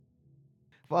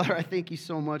Father, I thank you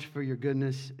so much for your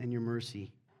goodness and your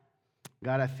mercy.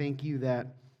 God, I thank you that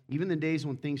even the days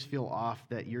when things feel off,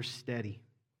 that you're steady.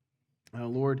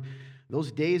 Lord, those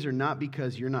days are not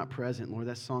because you're not present. Lord,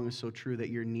 that song is so true that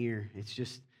you're near. It's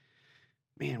just,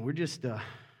 man,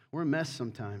 we're a mess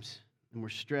sometimes. And we're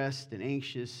stressed and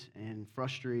anxious and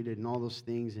frustrated and all those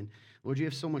things. And Lord, you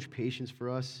have so much patience for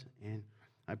us. And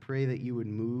I pray that you would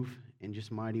move in just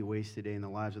mighty ways today in the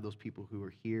lives of those people who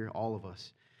are here, all of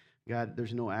us. God,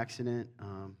 there's no accident.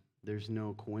 There's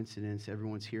no coincidence.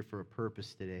 Everyone's here for a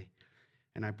purpose today.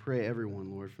 And I pray everyone,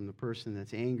 Lord, from the person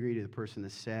that's angry to the person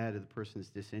that's sad to the person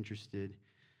that's disinterested,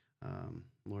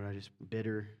 Lord, I just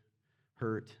bitter,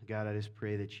 hurt. God, I just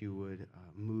pray that you would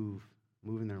move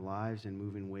in their lives and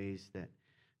move in ways that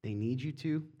they need you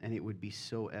to, and it would be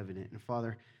so evident. And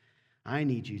Father, I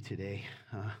need you today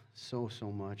so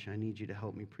much. I need you to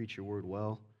help me preach your word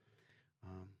well,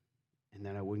 and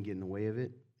that I wouldn't get in the way of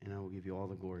it, and I will give you all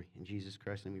the glory. In Jesus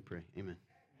Christ, let me pray. Amen.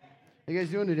 How you guys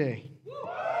doing today?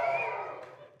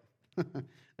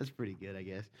 That's pretty good, I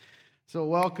guess. So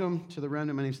welcome to the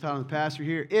Remnant. My name's Todd. I'm the pastor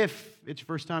here. If it's your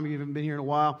first time, you haven't been here in a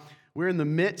while, we're in the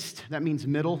midst, that means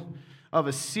middle, of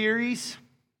a series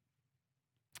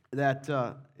that,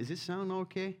 is it sound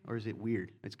okay, or is it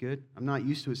weird? It's good? I'm not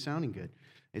used to it sounding good.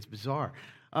 It's bizarre.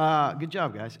 Good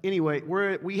job, guys. Anyway,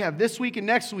 we have this week and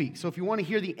next week. So if you want to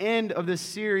hear the end of this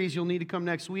series, you'll need to come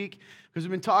next week, because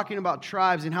we've been talking about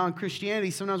tribes and how in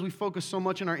Christianity, sometimes we focus so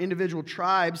much on our individual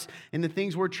tribes and the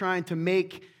things we're trying to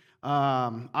make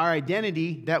our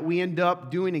identity that we end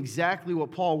up doing exactly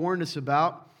what Paul warned us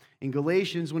about in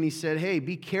Galatians when he said, hey,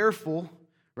 be careful,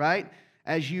 right,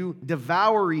 as you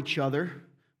devour each other,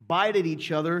 bite at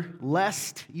each other,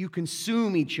 lest you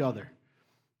consume each other.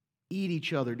 Eat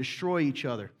each other, destroy each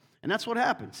other. And that's what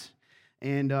happens.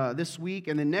 And this week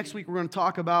and then next week, we're going to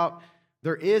talk about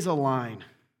there is a line.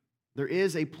 There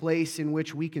is a place in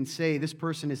which we can say this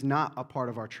person is not a part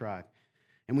of our tribe.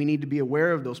 And we need to be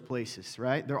aware of those places,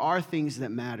 right? There are things that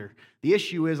matter. The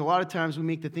issue is a lot of times we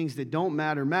make the things that don't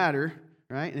matter, matter,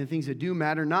 right? And the things that do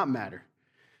matter, not matter.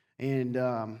 And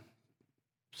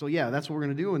so, yeah, that's what we're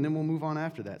going to do, and then we'll move on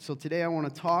after that. So today I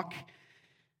want to talk.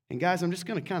 And guys, I'm just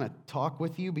going to kind of talk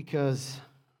with you because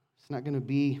it's not going to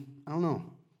be, I don't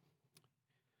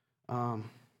know.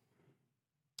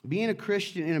 Being a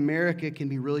Christian in America can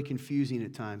be really confusing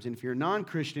at times. And if you're a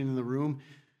non-Christian in the room,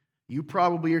 you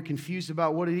probably are confused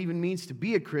about what it even means to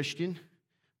be a Christian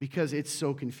because it's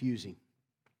so confusing.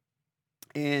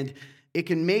 And it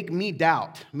can make me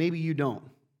doubt. Maybe you don't,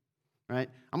 right?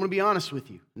 I'm going to be honest with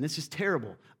you, and this is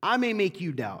terrible. I may make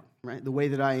you doubt, right? The way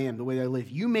that I am, the way that I live.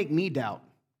 You make me doubt.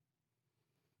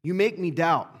 You make me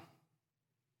doubt,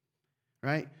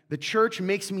 right? The church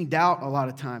makes me doubt a lot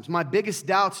of times. My biggest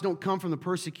doubts don't come from the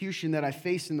persecution that I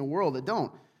face in the world. It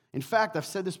don't. In fact, I've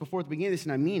said this before at the beginning of this,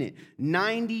 and I mean it.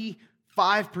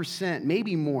 95%,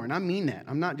 maybe more, and I mean that.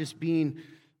 I'm not just being,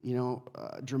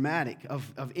 dramatic,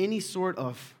 of any sort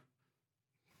of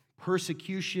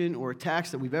persecution or attacks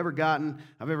that I've ever gotten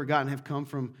have come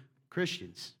from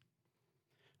Christians.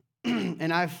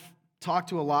 And I've talked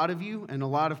to a lot of you and a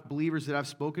lot of believers that I've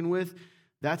spoken with.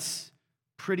 That's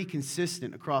pretty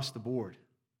consistent across the board.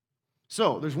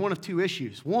 So there's one of two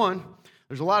issues. One,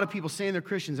 there's a lot of people saying they're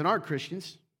Christians and aren't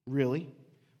Christians, really.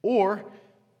 Or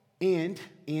we've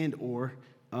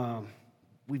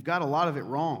got a lot of it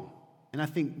wrong. And I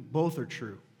think both are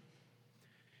true.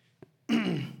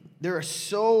 There's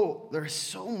so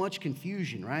much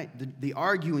confusion, right? The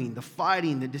arguing, the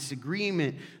fighting, the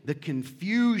disagreement, the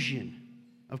confusion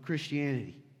of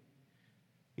Christianity.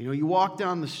 You walk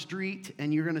down the street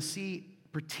and you're going to see,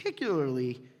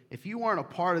 particularly if you aren't a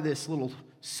part of this little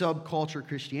subculture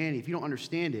Christianity, if you don't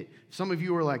understand it, some of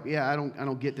you are like, yeah, I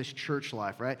don't get this church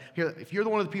life, right? Here, if you're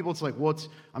one of the people that's like, well,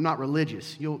 I'm not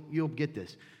religious, you'll get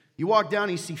this. You walk down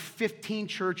and you see 15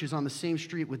 churches on the same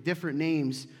street with different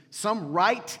names, some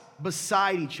right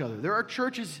beside each other. There are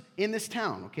churches in this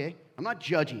town, okay? I'm not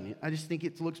judging it. I just think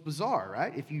it looks bizarre,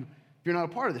 right? If you're not a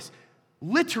part of this.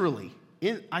 Literally,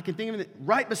 I can think of it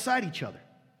right beside each other.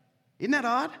 Isn't that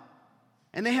odd?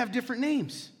 And they have different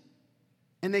names.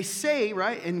 And they say,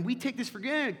 right, and we take this for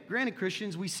granted,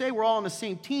 Christians, we say we're all on the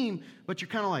same team, but you're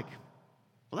kind of like,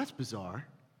 well, that's bizarre.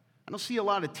 I don't see a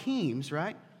lot of teams,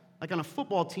 right? Like on a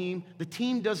football team, the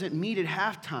team doesn't meet at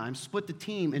halftime, split the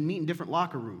team, and meet in different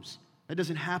locker rooms. That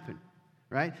doesn't happen,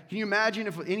 right? Can you imagine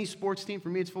if any sports team, for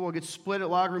me it's football, gets split at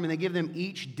locker room and they give them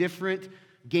each different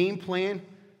game plan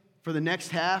for the next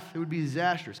half? It would be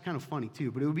disastrous. Kind of funny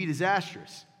too, but it would be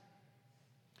disastrous.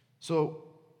 So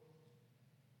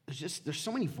there's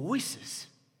so many voices.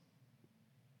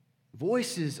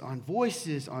 Voices on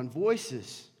voices on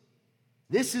voices.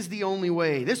 This is the only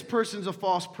way. This person's a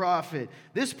false prophet.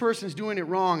 This person's doing it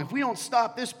wrong. If we don't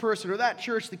stop this person or that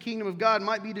church, the kingdom of God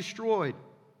might be destroyed.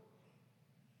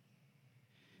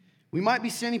 We might be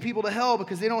sending people to hell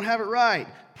because they don't have it right.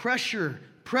 Pressure,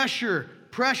 pressure,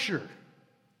 pressure.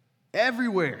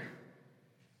 Everywhere.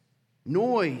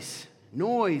 Noise,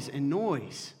 noise, and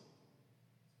noise.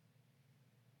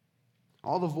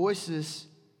 All the voices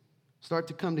start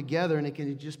to come together, and it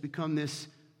can just become this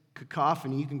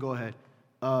cacophony. You can go ahead.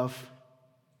 Of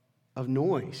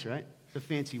noise, right? It's a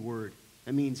fancy word.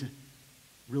 That means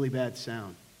really bad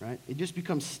sound, right? It just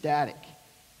becomes static.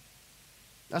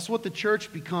 That's what the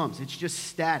church becomes. It's just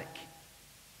static.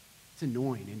 It's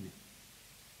annoying, isn't it?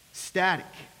 Static.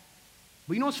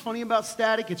 But you know what's funny about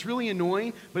static? It's really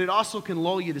annoying, but it also can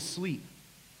lull you to sleep.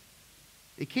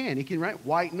 It can, right?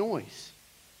 White noise.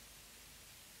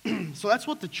 So that's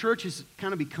what the church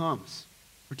kind of becomes,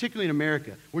 particularly in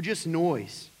America. We're just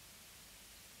noise.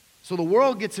 So the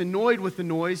world gets annoyed with the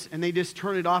noise, and they just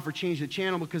turn it off or change the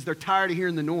channel because they're tired of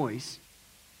hearing the noise.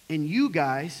 And you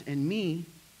guys and me,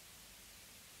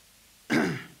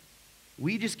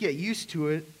 we just get used to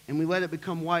it, and we let it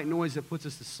become white noise that puts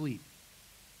us to sleep.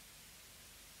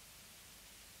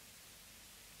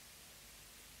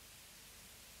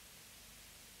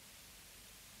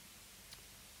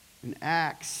 In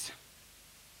Acts,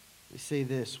 they say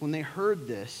this: when they heard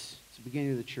this, it's the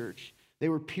beginning of the church, they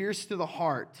were pierced to the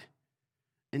heart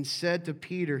and said to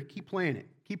Peter, keep playing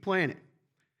it.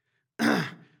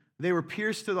 They were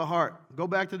pierced to the heart. Go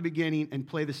back to the beginning and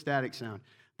play the static sound.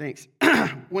 Thanks.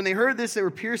 When they heard this, they were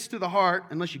pierced to the heart,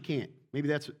 unless you can't. Maybe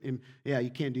that's, yeah, you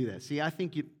can't do that. See, I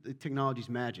think the technology's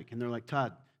magic. And they're like,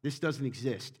 Todd, this doesn't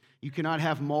exist. You cannot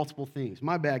have multiple things.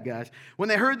 My bad, guys. When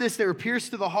they heard this, they were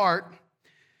pierced to the heart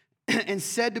and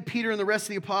said to Peter and the rest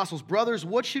of the apostles, brothers,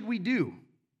 what should we do?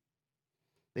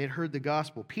 They had heard the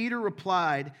gospel. Peter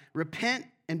replied, repent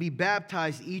and be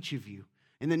baptized, each of you,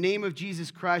 in the name of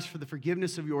Jesus Christ for the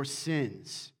forgiveness of your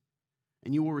sins,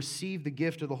 and you will receive the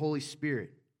gift of the Holy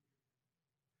Spirit.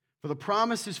 For the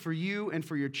promise is for you and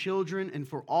for your children and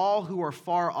for all who are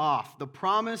far off. The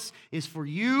promise is for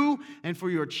you and for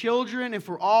your children and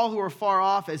for all who are far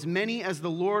off, as many as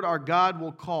the Lord our God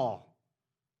will call.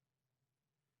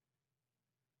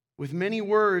 With many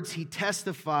words, he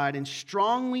testified and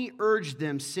strongly urged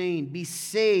them, saying, be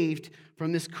saved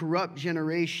from this corrupt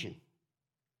generation.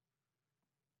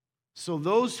 So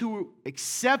those who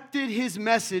accepted his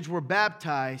message were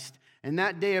baptized, and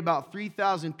that day about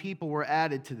 3,000 people were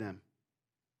added to them.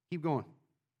 Keep going.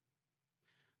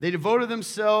 They devoted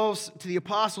themselves to the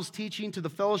apostles' teaching, to the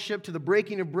fellowship, to the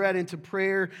breaking of bread, and to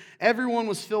prayer. Everyone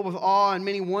was filled with awe, and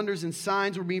many wonders and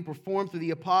signs were being performed through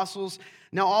the apostles.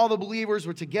 Now all the believers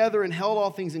were together and held all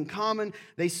things in common.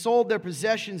 They sold their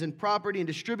possessions and property and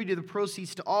distributed the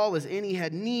proceeds to all as any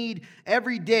had need.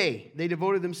 Every day they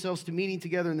devoted themselves to meeting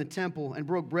together in the temple and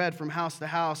broke bread from house to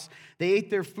house. They ate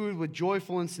their food with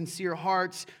joyful and sincere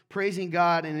hearts, praising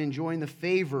God and enjoying the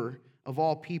favor of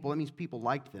all people. That means people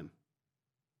liked them.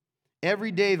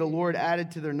 Every day the Lord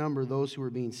added to their number those who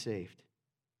were being saved.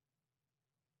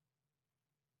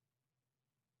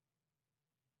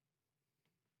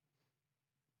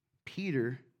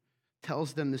 Peter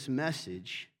tells them this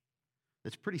message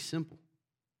that's pretty simple.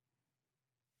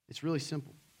 It's really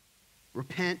simple.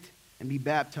 Repent and be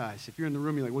baptized. If you're in the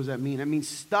room, you're like, what does that mean? That means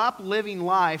stop living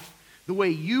life the way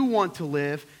you want to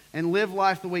live and live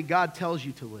life the way God tells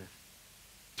you to live.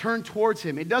 Turn towards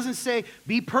him. It doesn't say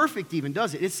be perfect even,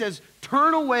 does it? It says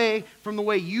turn away from the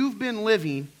way you've been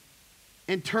living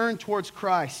and turn towards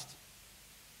Christ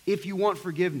if you want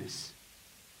forgiveness.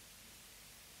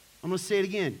 I'm going to say it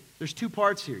again. There's two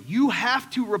parts here. You have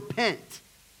to repent.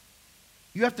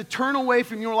 You have to turn away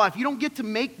from your life. You don't get to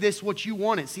make this what you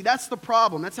want it. See, that's the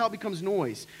problem. That's how it becomes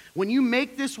noise. When you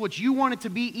make this what you want it to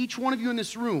be, each one of you in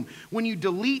this room, when you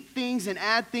delete things and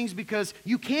add things, because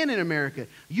you can in America,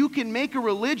 you can make a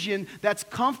religion that's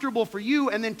comfortable for you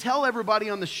and then tell everybody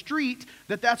on the street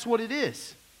that that's what it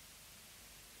is.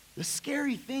 The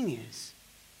scary thing is,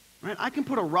 right, I can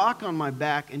put a rock on my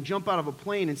back and jump out of a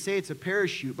plane and say it's a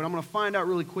parachute, but I'm going to find out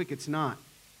really quick it's not.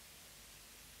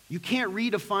 You can't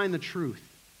redefine the truth.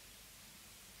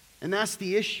 And that's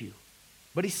the issue.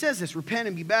 But he says this, repent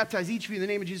and be baptized, each of you in the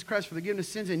name of Jesus Christ for the forgiveness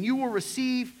of sins, and you will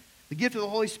receive the gift of the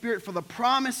Holy Spirit, for the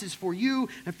promise is for you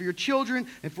and for your children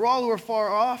and for all who are far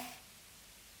off.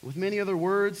 With many other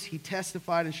words, he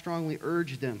testified and strongly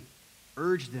urged them.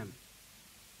 Urged them.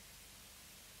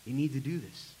 You need to do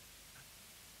this.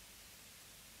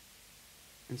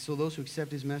 And so those who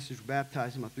accepted his message were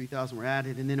baptized, and about 3,000 were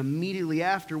added. And then immediately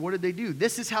after, what did they do?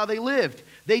 This is how they lived.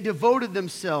 They devoted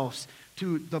themselves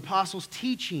to the apostles'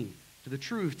 teaching, to the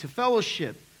truth, to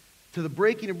fellowship, to the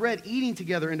breaking of bread, eating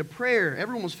together, and to prayer.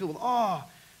 Everyone was filled with awe.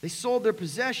 They sold their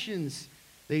possessions.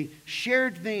 They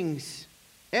shared things.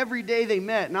 Every day they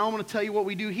met. Now I'm going to tell you what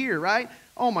we do here, right?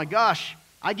 Oh my gosh,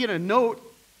 I get a note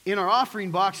in our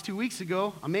offering box 2 weeks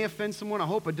ago. I may offend someone. I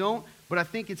hope I don't. But I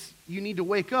think you need to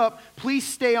wake up. Please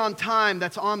stay on time.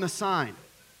 That's on the sign.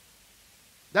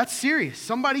 That's serious.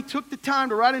 Somebody took the time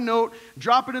to write a note,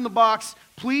 drop it in the box.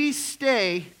 Please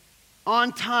stay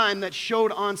on time that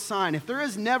showed on sign. If there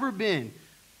has never been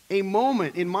a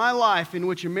moment in my life in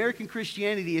which American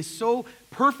Christianity is so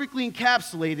perfectly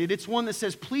encapsulated, it's one that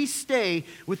says, please stay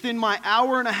within my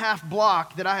hour-and-a-half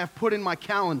block that I have put in my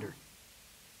calendar.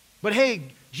 But hey,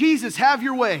 Jesus, have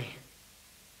your way.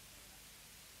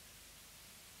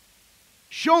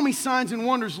 Show me signs and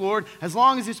wonders, Lord, as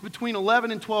long as it's between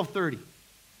 11 and 12:30.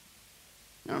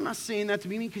 Now, I'm not saying that to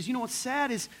be mean, because you know what's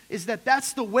sad is that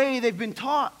that's the way they've been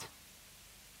taught.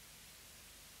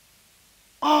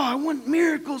 Oh, I want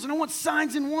miracles and I want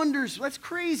signs and wonders. That's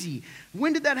crazy.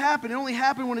 When did that happen? It only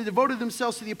happened when they devoted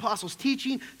themselves to the apostles'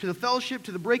 teaching, to the fellowship,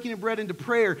 to the breaking of bread, and to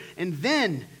prayer. And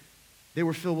then they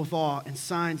were filled with awe and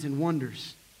signs and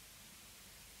wonders.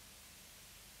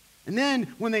 And then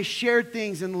when they shared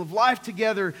things and lived life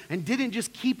together and didn't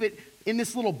just keep it in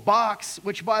this little box,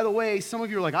 which, by the way, some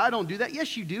of you are like, I don't do that.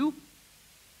 Yes, you do.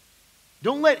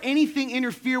 Don't let anything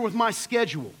interfere with my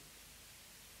schedule.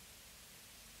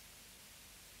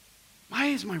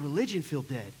 Why does my religion feel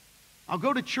dead? I'll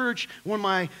go to church when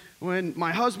my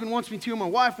husband wants me to, my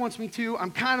wife wants me to. I'm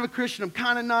kind of a Christian, I'm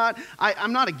kind of not.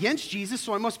 I'm not against Jesus,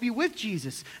 so I must be with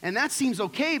Jesus. And that seems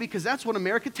okay because that's what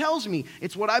America tells me.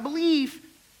 It's what I believe.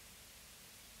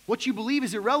 What you believe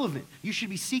is irrelevant. You should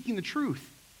be seeking the truth.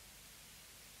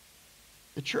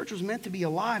 The church was meant to be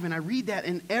alive, and I read that,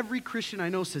 and every Christian I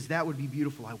know says, that would be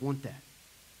beautiful, I want that.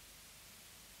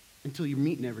 Until you're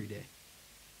meeting every day.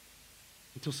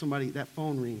 Until that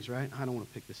phone rings, right? I don't want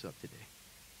to pick this up today.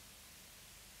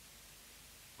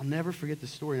 I'll never forget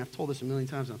this story, and I've told this a million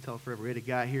times, and I'll tell it forever. We had a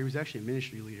guy here, he was actually a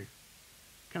ministry leader.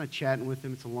 Kind of chatting with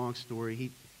him, it's a long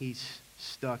story. He's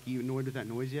stuck. You annoyed with that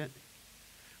noise yet?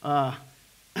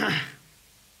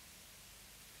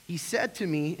 He said to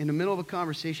me in the middle of a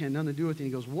conversation, had nothing to do with it, and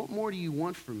he goes, what more do you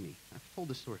want from me? I've told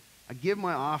this story. I give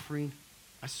my offering,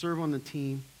 I serve on the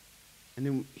team, and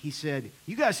then he said,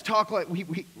 you guys talk like,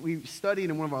 we studied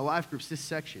in one of our life groups this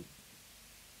section.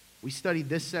 We studied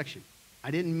this section.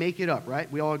 I didn't make it up, right?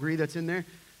 We all agree that's in there?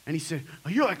 And he said, oh,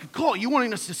 you're like a cult. You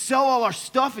wanting us to sell all our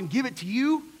stuff and give it to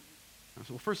you? I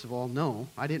said, well, first of all, no,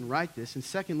 I didn't write this. And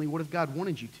secondly, what if God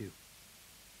wanted you to?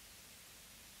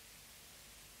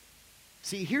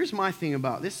 See, here's my thing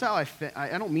about this. Is how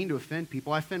I don't mean to offend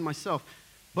people. I offend myself.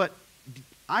 But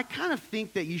I kind of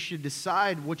think that you should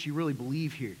decide what you really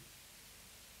believe here.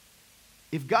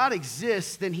 If God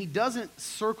exists, then he doesn't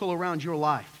circle around your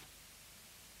life.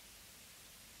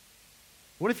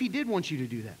 What if he did want you to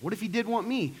do that? What if he did want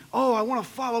me? Oh, I want to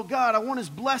follow God. I want his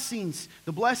blessings.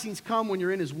 The blessings come when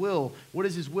you're in his will. What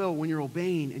is his will? When you're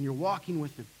obeying and you're walking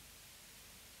with him.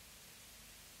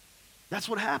 That's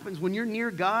what happens. When you're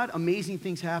near God, amazing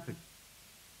things happen.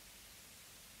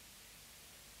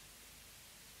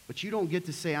 But you don't get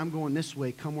to say, I'm going this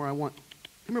way, come where I want.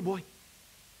 Come here, boy.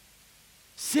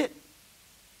 Sit.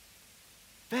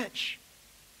 Fetch.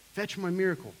 Fetch my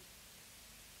miracle.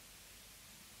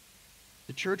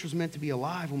 The church was meant to be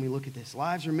alive when we look at this.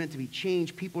 Lives are meant to be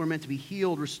changed. People are meant to be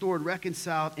healed, restored,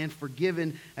 reconciled, and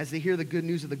forgiven as they hear the good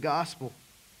news of the gospel.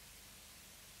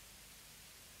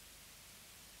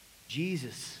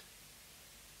 Jesus,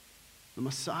 the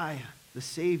Messiah, the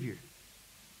Savior.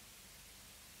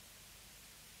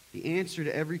 The answer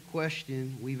to every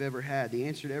question we've ever had. The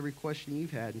answer to every question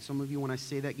you've had. And some of you, when I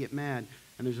say that, get mad.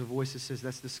 And there's a voice that says,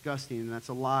 that's disgusting and that's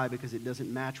a lie because it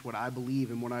doesn't match what I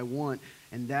believe and what I want.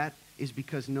 And that is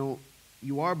because, no,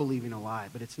 you are believing a lie,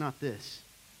 but it's not this.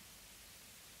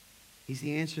 He's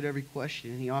the answer to every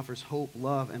question, and he offers hope,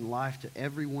 love, and life to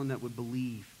everyone that would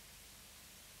believe.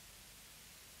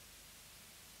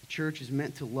 The church is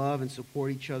meant to love and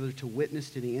support each other, to witness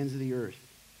to the ends of the earth,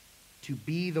 to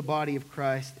be the body of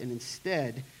Christ, and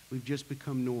instead, we've just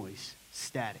become noise,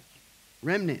 static.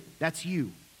 Remnant, that's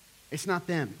you. It's not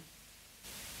them.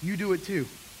 You do it too.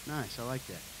 Nice, I like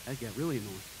that. That got really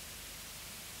annoying.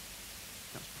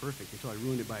 That was perfect until I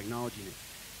ruined it by acknowledging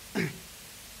it.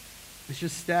 It's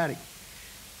just static.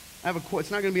 I have a quote.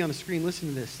 It's not going to be on the screen. Listen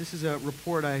to this. This is a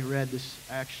report I read this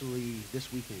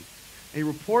weekend. A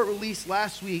report released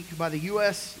last week by the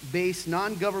U.S.-based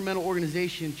non-governmental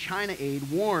organization China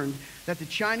Aid warned that the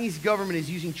Chinese government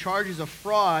is using charges of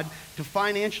fraud to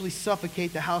financially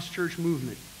suffocate the house church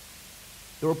movement.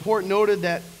 The report noted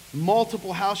that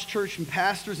Multiple house church and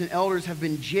pastors and elders have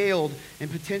been jailed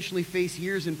and potentially face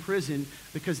years in prison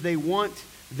because they want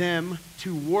them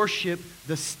to worship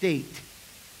the state.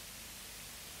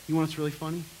 You want what's really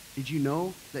funny? Did you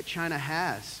know that China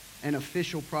has an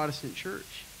official Protestant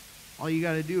church? All you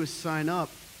got to do is sign up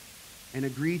and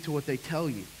agree to what they tell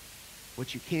you,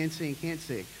 what you can say and can't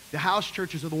say. The house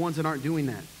churches are the ones that aren't doing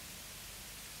that.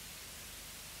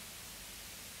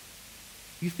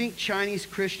 You think Chinese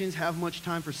Christians have much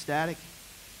time for static?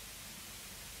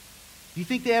 Do you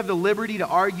think they have the liberty to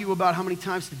argue about how many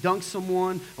times to dunk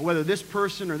someone or whether this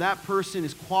person or that person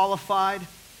is qualified?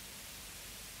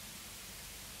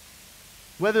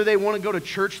 Whether they want to go to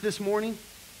church this morning?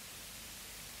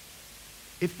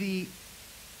 If the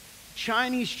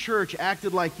Chinese church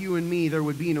acted like you and me, there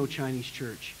would be no Chinese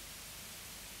church.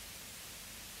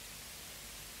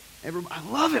 I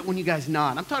love it when you guys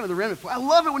nod. I'm talking to the remnant. I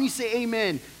love it when you say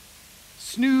amen.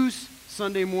 Snooze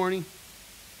Sunday morning.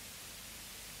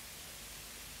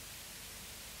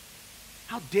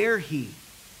 How dare he?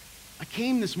 I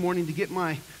came this morning to get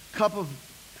my cup of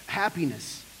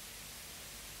happiness.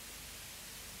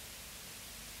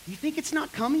 You think it's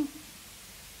not coming?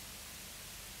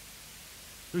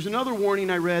 There's another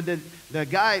warning I read that the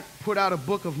guy put out a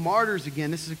book of martyrs again.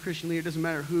 This is a Christian leader, it doesn't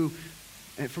matter who.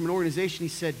 And from an organization, he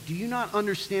said, do you not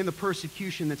understand the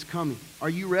persecution that's coming? Are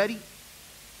you ready?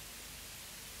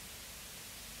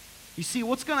 You see,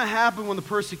 what's going to happen when the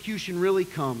persecution really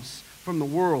comes from the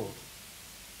world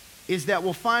is that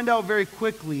we'll find out very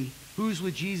quickly who's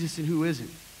with Jesus and who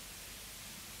isn't.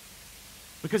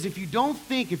 Because if you don't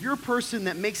think, if you're a person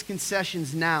that makes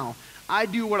concessions now, I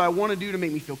do what I want to do to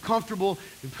make me feel comfortable,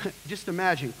 just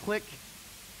imagine, click,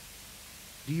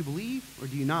 do you believe or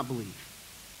do you not believe?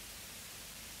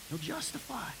 He'll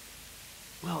justify.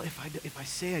 Well, if I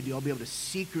say I do, I'll be able to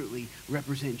secretly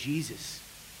represent Jesus.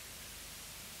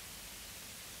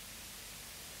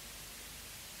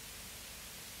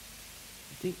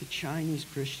 I think the Chinese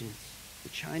Christians, the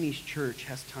Chinese church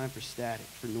has time for static,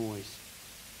 for noise.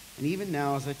 And even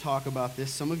now, as I talk about this,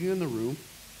 some of you in the room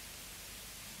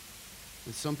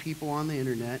and some people on the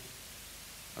internet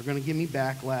are going to give me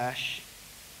backlash.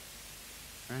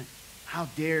 Right? How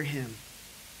dare him?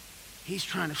 He's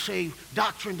trying to say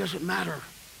doctrine doesn't matter.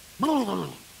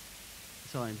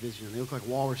 That's how I envision them. They look like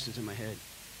walruses in my head.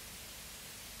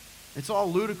 It's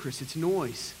all ludicrous. It's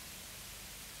noise.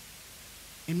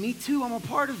 And me too, I'm a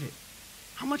part of it.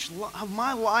 How much of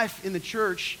my life in the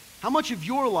church, how much of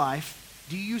your life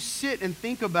do you sit and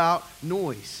think about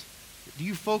noise? Do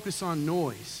you focus on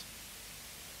noise?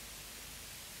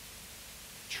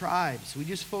 Tribes. We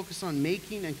just focus on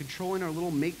making and controlling our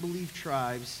little make-believe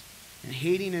tribes and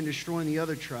hating and destroying the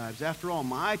other tribes. After all,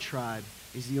 my tribe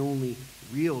is the only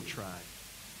real tribe.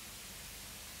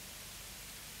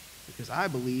 Because I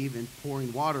believe in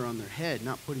pouring water on their head,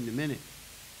 not putting them in it.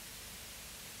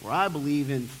 Where I believe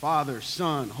in Father,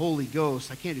 Son, Holy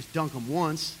Ghost, I can't just dunk them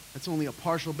once. That's only a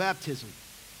partial baptism.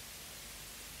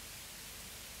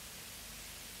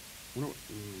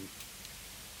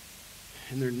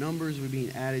 And their numbers were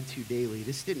being added to daily.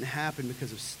 This didn't happen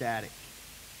because of static.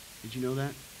 Did you know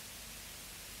that?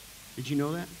 Did you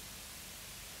know that?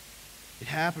 It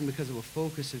happened because of a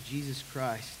focus of Jesus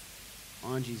Christ,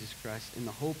 on Jesus Christ, and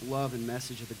the hope, love, and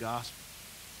message of the gospel.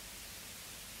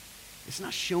 It's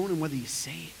not shown in whether you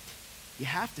say it. You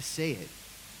have to say it.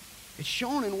 It's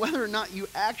shown in whether or not you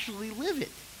actually live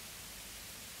it.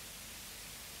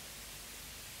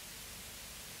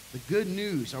 The good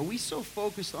news. Are we so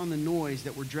focused on the noise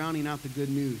that we're drowning out the good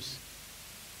news?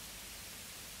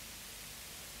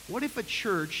 What if a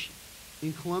church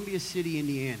in Columbia City,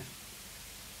 Indiana,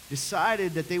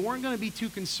 decided that they weren't going to be too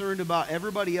concerned about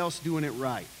everybody else doing it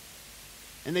right?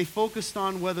 And they focused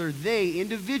on whether they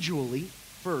individually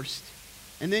first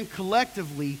and then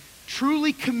collectively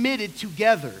truly committed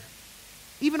together.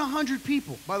 Even 100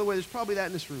 people, by the way, there's probably that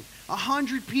in this room.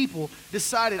 100 people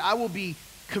decided, I will be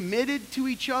committed to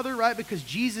each other, right? Because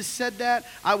Jesus said that.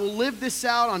 I will live this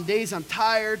out on days I'm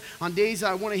tired, on days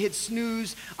I want to hit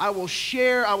snooze. I will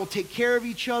share, I will take care of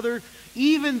each other.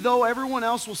 Even though everyone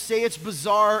else will say it's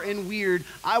bizarre and weird,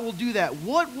 I will do that.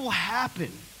 What will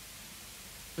happen?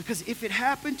 Because if it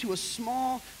happened to a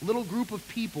small little group of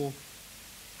people,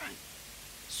 right,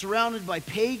 surrounded by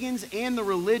pagans and the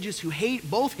religious who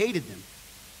both hated them,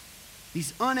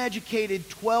 these uneducated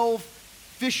 12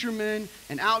 fishermen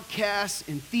and outcasts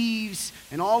and thieves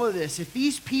and all of this, if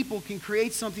these people can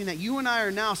create something that you and I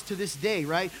are now to this day,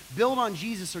 right, build on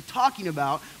Jesus, are talking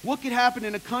about, what could happen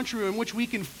in a country in which we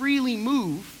can freely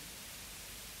move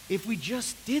if we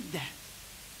just did that?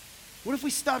 What if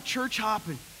we stopped church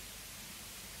hopping?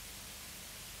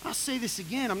 I'll say this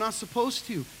again, I'm not supposed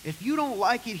to. If you don't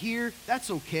like it here, that's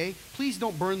okay. Please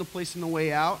don't burn the place on the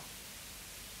way out.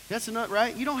 That's a nut,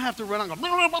 right? You don't have to run out and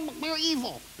go, you're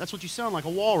evil. That's what you sound like, a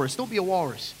walrus. Don't be a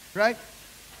walrus, right?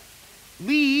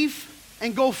 Leave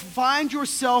and go find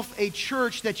yourself a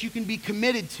church that you can be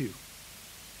committed to.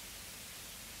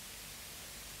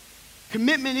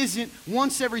 Commitment isn't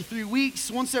once every 3 weeks,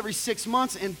 once every 6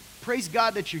 months, and praise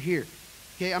God that you're here.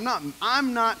 Okay,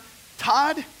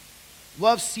 Todd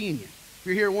loves seeing you. If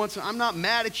you're here once, I'm not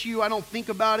mad at you. I don't think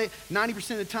about it.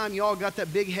 90% of the time, you all got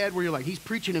that big head where you're like, he's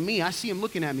preaching to me. I see him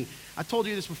looking at me. I told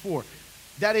you this before.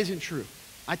 That isn't true.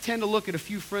 I tend to look at a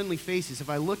few friendly faces. If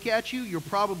I look at you, you're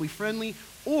probably friendly,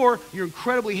 or you're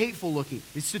incredibly hateful looking.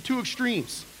 It's the two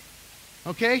extremes.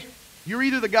 Okay? You're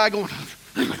either the guy going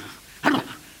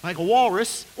like a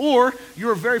walrus, or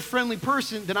you're a very friendly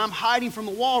person that I'm hiding from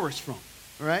the walrus from.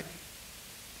 All right?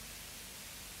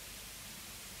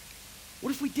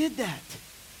 What if we did that?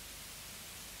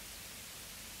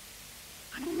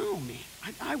 I don't know, man.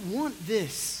 I want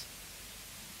this.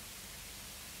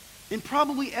 And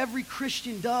probably every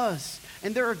Christian does.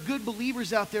 And there are good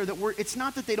believers out there it's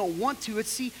not that they don't want to.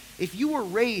 If you were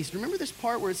raised, remember this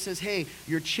part where it says, hey,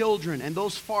 your children and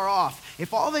those far off.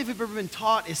 If all they've ever been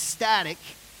taught is static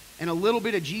and a little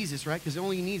bit of Jesus, right? Because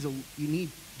you need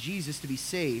Jesus to be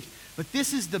saved. But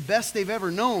this is the best they've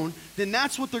ever known, then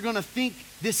that's what they're going to think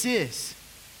this is.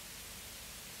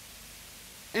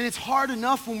 And it's hard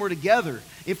enough when we're together.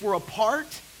 If we're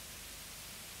apart,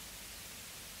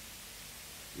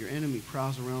 your enemy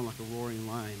prowls around like a roaring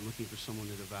lion looking for someone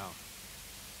to devour.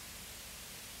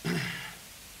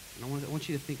 And I want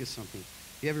you to think of something.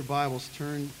 If you have your Bibles,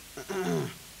 turn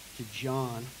to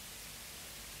John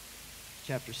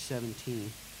chapter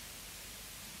 17,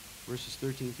 verses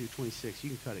 13 through 26. You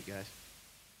can cut it, guys.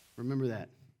 Remember that.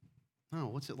 Oh,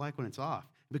 what's it like when it's off?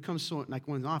 It becomes so like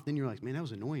when it's off, then you're like, man, that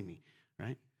was annoying me,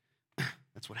 right?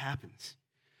 That's what happens.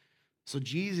 So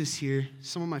Jesus here,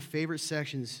 some of my favorite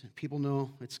sections, people know,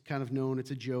 it's kind of known,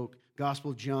 it's a joke.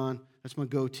 Gospel of John, that's my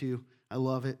go-to. I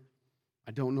love it.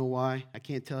 I don't know why, I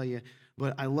can't tell you.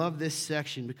 But I love this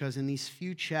section because in these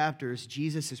few chapters,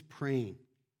 Jesus is praying.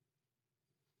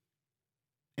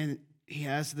 And he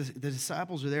has the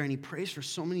disciples are there, and he prays for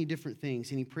so many different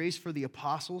things. And he prays for the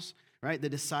apostles, right? The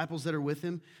disciples that are with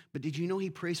him. But did you know he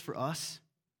prays for us?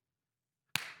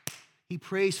 He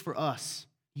prays for us.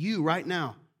 You right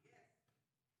now.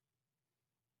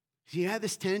 You have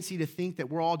this tendency to think that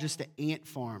we're all just an ant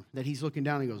farm, that he's looking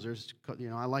down and goes,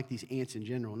 I like these ants in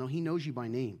general. No, he knows you by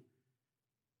name.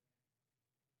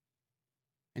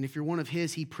 And if you're one of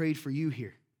his, he prayed for you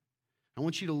here. I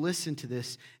want you to listen to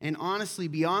this. And honestly,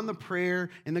 beyond the prayer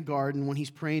in the garden when he's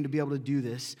praying to be able to do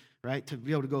this, right, to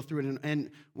be able to go through it. And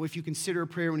if you consider a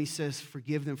prayer when he says,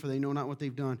 forgive them for they know not what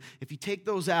they've done. If you take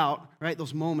those out, right,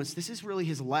 those moments, this is really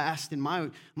his last, in my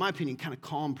opinion, kind of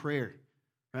calm prayer.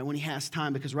 Right, when he has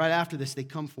time, because right after this, they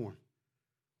come for him.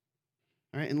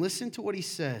 All right, and listen to what he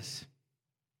says.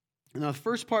 Now, the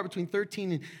first part between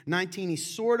 13 and 19, he's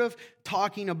sort of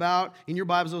talking about, in your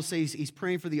Bibles, it'll say he's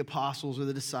praying for the apostles or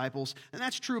the disciples. And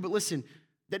that's true, but listen,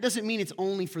 that doesn't mean it's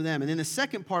only for them. And then the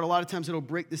second part, a lot of times it'll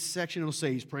break this section. It'll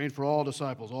say he's praying for all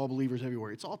disciples, all believers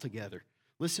everywhere. It's all together.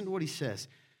 Listen to what he says.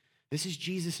 This is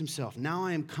Jesus himself. Now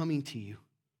I am coming to you,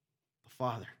 the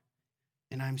Father.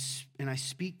 And I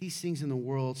speak these things in the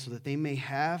world so that they may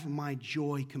have my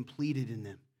joy completed in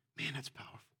them. Man, that's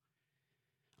powerful.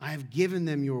 I have given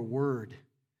them your word.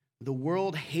 The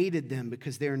world hated them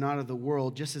because they are not of the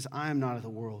world, just as I am not of the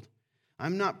world.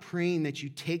 I'm not praying that you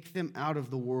take them out of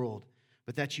the world,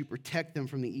 but that you protect them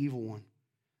from the evil one.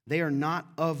 They are not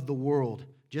of the world,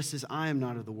 just as I am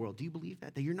not of the world. Do you believe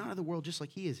that? That you're not of the world just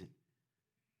like he isn't?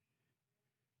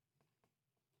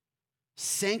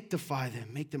 Sanctify them,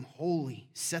 make them holy,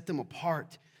 set them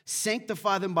apart.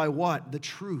 Sanctify them by what? The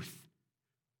truth.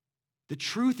 The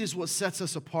truth is what sets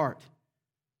us apart.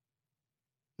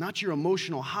 Not your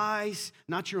emotional highs,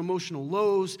 not your emotional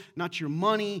lows, not your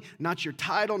money, not your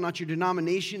title, not your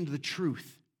denomination, the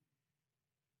truth.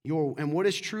 And what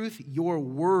is truth? Your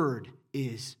word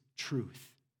is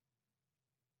truth.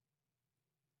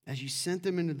 As you sent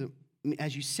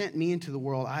me into the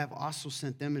world, I have also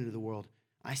sent them into the world.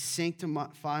 I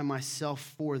sanctify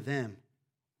myself for them.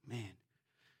 Man,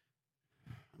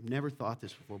 I've never thought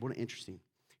this before. What interesting.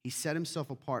 He set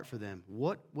himself apart for them.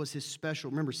 What was his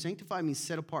special? Remember, sanctify means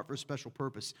set apart for a special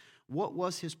purpose. What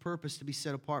was his purpose to be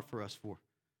set apart for us for?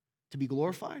 To be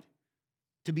glorified?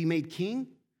 To be made king?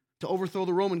 To overthrow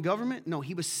the Roman government? No,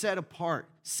 he was set apart,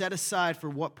 set aside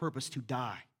for what purpose? To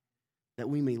die, that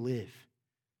we may live.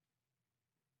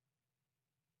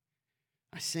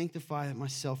 I sanctify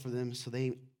myself for them so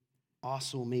they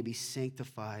also may be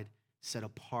sanctified, set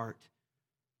apart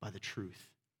by the truth.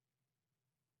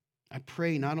 I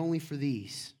pray not only for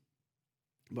these,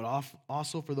 but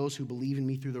also for those who believe in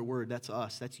me through their word. That's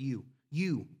us. That's you.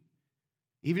 You.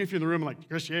 Even if you're in the room like,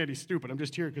 Christianity's stupid. I'm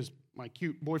just here because my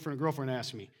cute boyfriend or girlfriend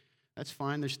asked me. That's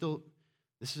fine. This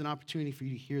is an opportunity for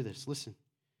you to hear this. Listen,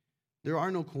 there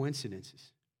are no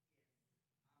coincidences.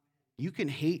 You can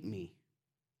hate me,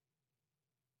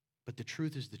 but the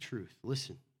truth is the truth.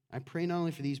 Listen, I pray not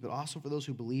only for these, but also for those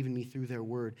who believe in me through their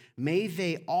word. May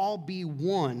they all be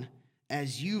one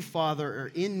as you, Father,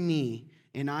 are in me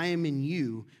and I am in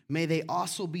you. May they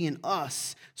also be in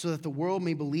us so that the world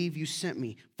may believe you sent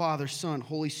me. Father, Son,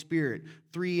 Holy Spirit,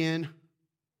 three in.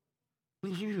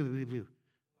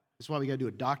 That's why we got to do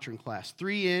a doctrine class.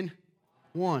 3 in,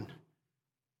 1.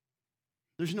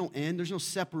 There's no end. There's no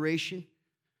separation.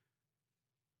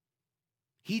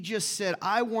 He just said,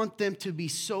 I want them to be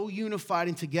so unified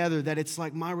and together that it's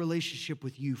like my relationship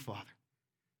with you, Father.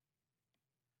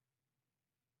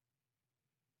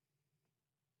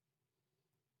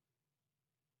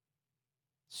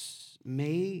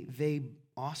 May they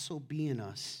also be in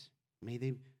us.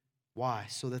 Why?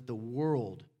 So that the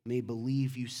world may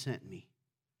believe you sent me.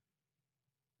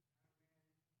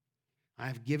 I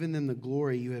have given them the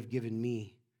glory you have given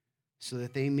me, so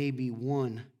that they may be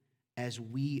one as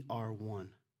we are one.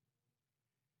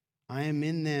 I am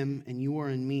in them and you are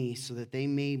in me, so that they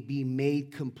may be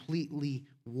made completely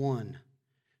one.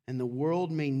 And the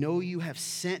world may know you have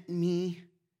sent me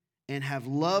and have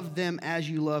loved them as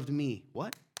you loved me.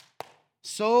 What?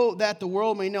 So that the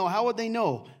world may know. How would they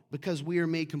know? Because we are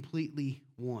made completely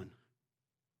one.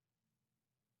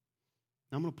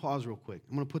 Now I'm going to pause real quick.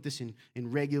 I'm going to put this in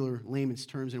regular layman's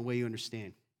terms in a way you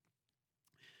understand.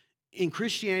 In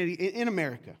Christianity, in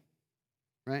America,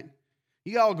 right?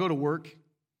 You all go to work.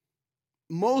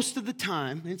 Most of the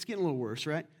time, and it's getting a little worse,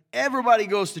 right? Everybody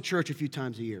goes to church a few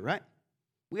times a year, right?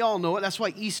 We all know it. That's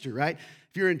why Easter, right?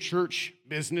 If you're in church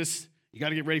business, you got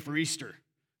to get ready for Easter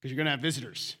because you're going to have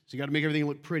visitors. So you got to make everything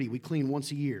look pretty. We clean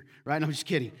once a year, right? No, I'm just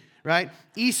kidding, right?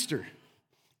 Easter.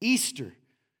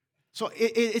 So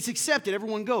it's accepted.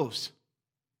 Everyone goes,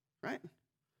 right?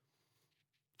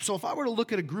 So if I were to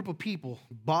look at a group of people,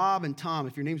 Bob and Tom,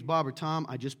 if your name's Bob or Tom,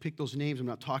 I just picked those names. I'm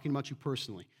not talking about you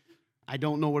personally. I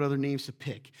don't know what other names to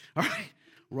pick, all right?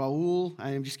 Raul,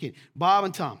 I am just kidding. Bob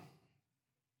and Tom,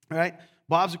 all right?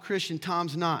 Bob's a Christian,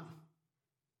 Tom's not.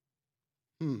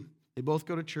 They both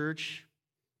go to church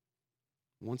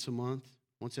once a month,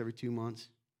 once every 2 months.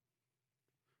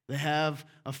 They have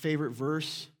a favorite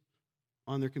verse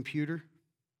on their computer.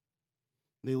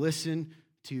 They listen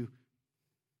to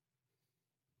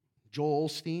Joel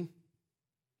Osteen,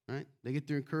 right? They get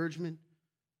their encouragement.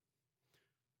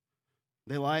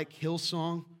 They like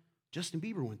Hillsong. Justin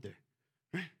Bieber went there,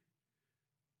 right?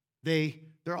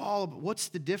 They're all, what's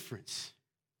the difference?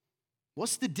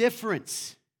 What's the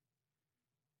difference?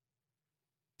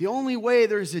 The only way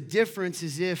there's a difference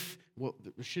is if, well,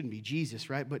 there shouldn't be Jesus,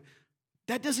 right? But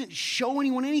that doesn't show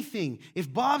anyone anything.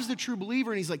 If Bob's the true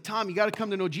believer and he's like, Tom, you got to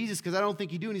come to know Jesus because I don't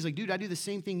think you do. And he's like, dude, I do the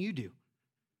same thing you do.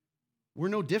 We're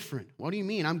no different. What do you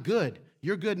mean? I'm good.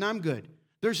 You're good and I'm good.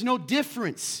 There's no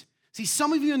difference. See,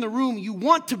 some of you in the room, you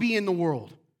want to be in the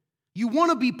world. You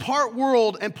want to be part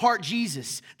world and part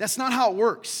Jesus. That's not how it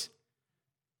works.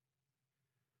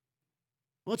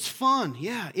 Well, it's fun.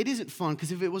 Yeah, it isn't fun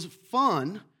because if it was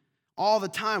fun all the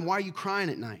time, why are you crying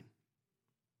at night?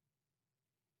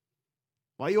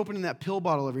 Why are you opening that pill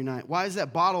bottle every night? Why is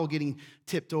that bottle getting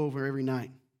tipped over every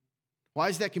night? Why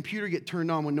does that computer get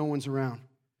turned on when no one's around?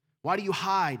 Why do you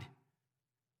hide?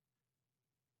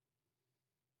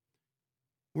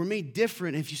 We're made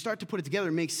different. If you start to put it together,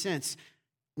 it makes sense.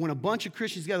 When a bunch of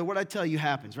Christians together, what I tell you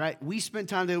happens, right? We spent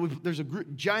time together. There's a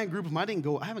giant group of them.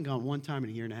 I haven't gone one time in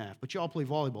a year and a half, but y'all play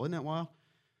volleyball. Isn't that wild?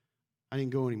 I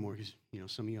didn't go anymore because,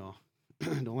 some of y'all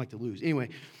don't like to lose. Anyway,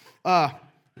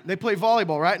 they play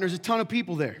volleyball, right? And there's a ton of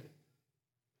people there.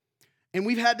 And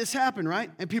we've had this happen,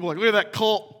 right? And people are like, look at that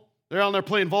cult. They're on there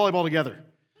playing volleyball together.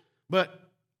 But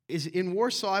is in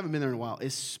Warsaw, I haven't been there in a while.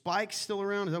 Is Spikes still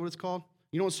around? Is that what it's called?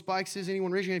 You know what Spikes is?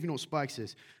 Anyone raise your hand if you know what Spikes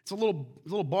is? It's a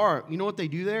little bar. You know what they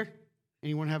do there?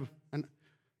 Anyone have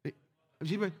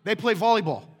they play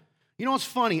volleyball. You know what's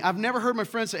funny? I've never heard my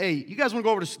friends say, hey, you guys want to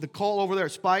go over to the call over there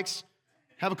at Spikes?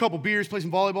 Have a couple beers, play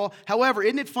some volleyball. However,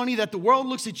 isn't it funny that the world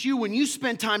looks at you when you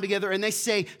spend time together and they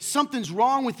say something's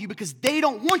wrong with you because they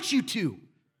don't want you to?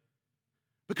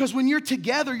 Because when you're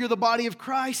together, you're the body of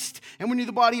Christ. And when you're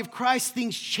the body of Christ,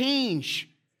 things change.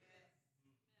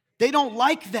 They don't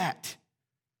like that.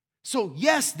 So,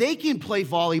 yes, they can play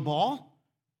volleyball,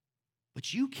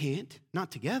 but you can't.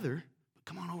 Not together, but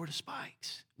come on over to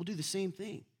Spikes. We'll do the same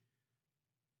thing.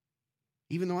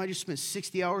 Even though I just spent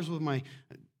 60 hours with my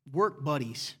work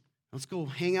buddies, let's go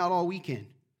hang out all weekend.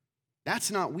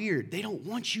 That's not weird. They don't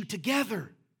want you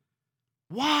together.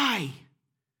 Why?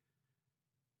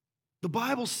 The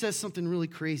Bible says something really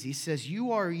crazy. It says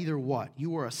you are either what?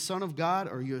 You are a son of God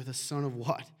or you're the son of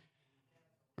what?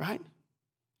 Right?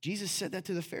 Jesus said that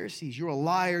to the Pharisees. You're a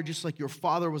liar just like your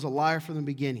father was a liar from the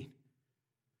beginning.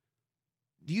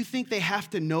 Do you think they have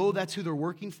to know that's who they're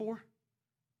working for?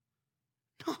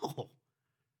 No.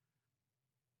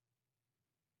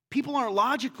 People aren't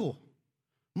logical.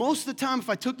 Most of the time, if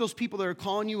I took those people that are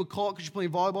calling you a cult because you're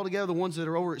playing volleyball together, the ones that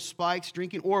are over at Spikes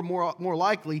drinking, or more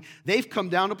likely, they've come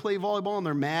down to play volleyball and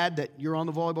they're mad that you're on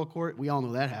the volleyball court. We all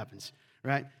know that happens,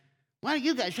 right? Why do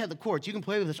you guys have the courts? You can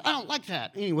play with us. I don't like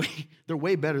that. Anyway, they're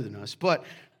way better than us, but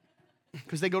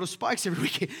because they go to Spikes every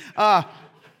weekend.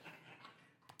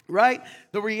 Right?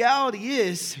 The reality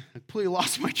is, I completely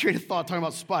lost my train of thought talking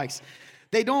about Spikes.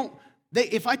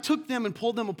 If I took them and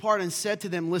pulled them apart and said to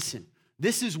them, listen,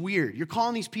 this is weird. You're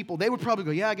calling these people, they would probably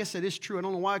go, yeah, I guess that is true. I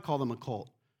don't know why I call them a cult.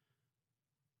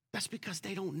 That's because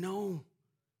they don't know.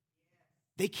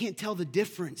 They can't tell the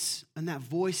difference in that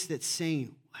voice that's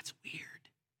saying, that's weird.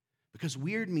 Because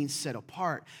weird means set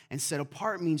apart. And set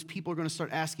apart means people are going to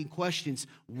start asking questions.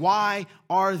 Why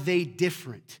are they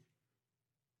different?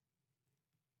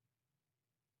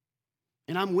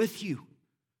 And I'm with you.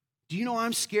 Do you know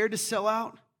I'm scared to sell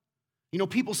out? You know,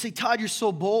 people say, Todd, you're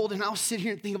so bold, and I'll sit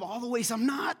here and think of all the ways I'm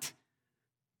not.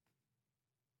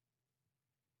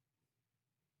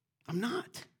 I'm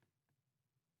not.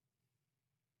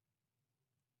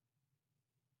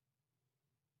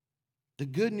 The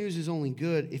good news is only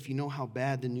good if you know how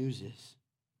bad the news is,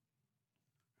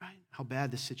 right? How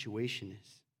bad the situation is.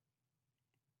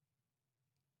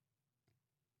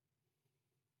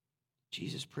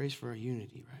 Jesus prays for our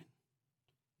unity, right?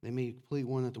 They may complete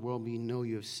one that the world may know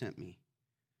you have sent me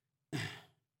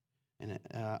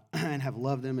and have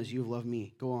loved them as you have loved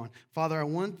me. Go on. Father, I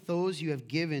want those you have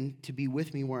given to be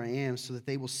with me where I am so that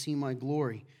they will see my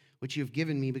glory, which you have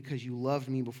given me because you loved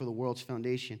me before the world's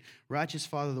foundation. Righteous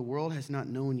Father, the world has not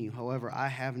known you. However, I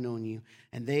have known you,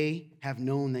 and they have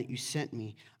known that you sent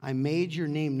me. I made your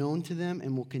name known to them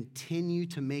and will continue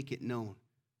to make it known,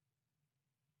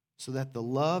 so that the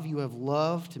love you have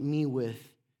loved me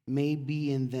with may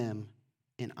be in them,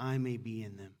 and I may be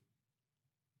in them.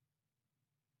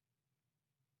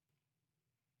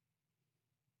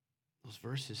 Those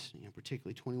verses,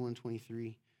 particularly 21,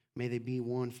 23, may they be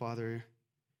one, Father,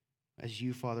 as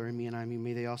you, Father, in me and I mean,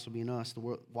 may they also be in us.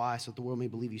 Why? So that the world may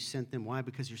believe you sent them. Why?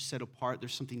 Because you're set apart.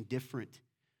 There's something different.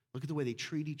 Look at the way they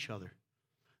treat each other.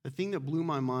 The thing that blew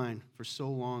my mind for so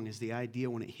long is the idea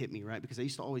when it hit me, right? Because I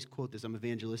used to always quote this. I'm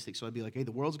evangelistic, so I'd be like, hey,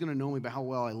 the world's going to know me by how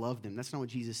well I love them. That's not what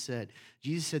Jesus said.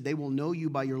 Jesus said they will know you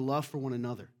by your love for one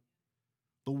another.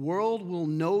 The world will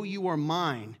know you are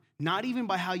mine, not even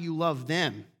by how you love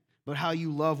them, but how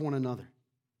you love one another.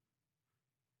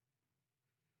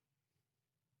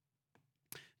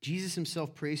 Jesus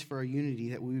himself prays for our unity,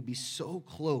 that we would be so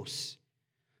close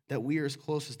that we are as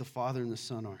close as the Father and the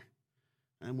Son are.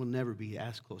 And we'll never be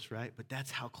as close, right? But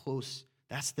that's how close,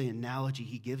 that's the analogy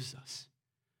he gives us.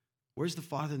 Where's the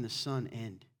Father and the Son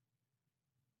end?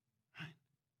 Right?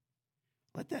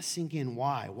 Let that sink in.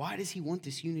 Why? Why does he want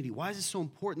this unity? Why is it so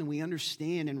important that we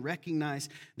understand and recognize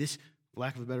this, for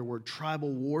lack of a better word, tribal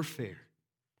warfare?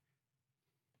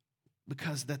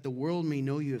 Because that the world may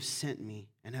know you have sent me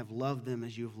and have loved them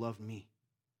as you have loved me.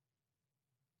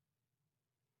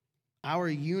 Our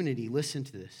unity, listen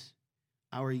to this.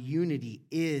 Our unity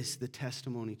is the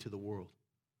testimony to the world.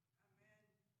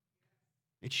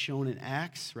 It's shown in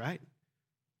Acts, right?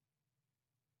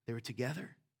 They were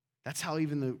together. That's how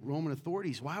even the Roman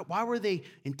authorities, why were they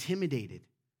intimidated?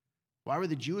 Why were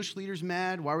the Jewish leaders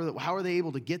mad? How were they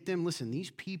able to get them? Listen,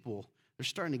 these people, they're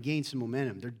starting to gain some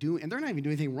momentum. And they're not even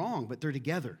doing anything wrong, but they're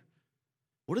together.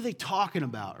 What are they talking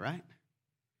about, right?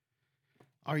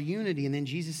 Our unity, and then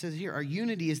Jesus says here, our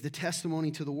unity is the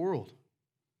testimony to the world.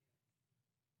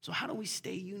 So how do we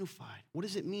stay unified? What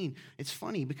does it mean? It's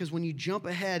funny because when you jump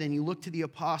ahead and you look to the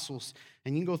apostles,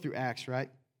 and you can go through Acts,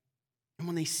 right? And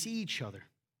when they see each other,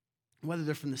 whether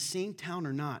they're from the same town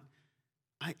or not,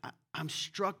 I'm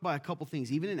struck by a couple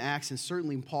things. Even in Acts and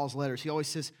certainly in Paul's letters, he always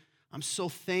says, I'm so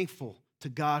thankful to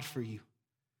God for you.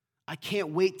 I can't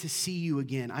wait to see you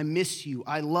again. I miss you.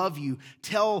 I love you.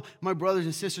 Tell my brothers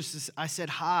and sisters I said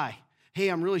hi. Hey,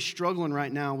 I'm really struggling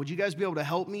right now. Would you guys be able to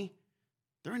help me?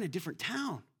 They're in a different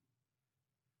town.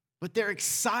 But they're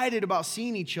excited about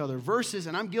seeing each other versus,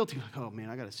 and I'm guilty, like, oh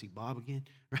man, I got to see Bob again,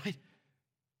 right?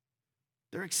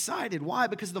 They're excited. Why?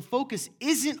 Because the focus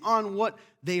isn't on what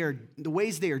they are, the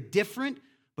ways they are different,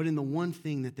 but in the one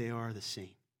thing that they are the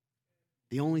same.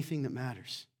 The only thing that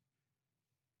matters.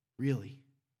 Really.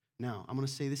 Now, I'm going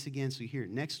to say this again so you hear it.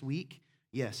 Next week,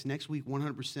 yes, next week,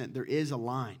 100%, there is a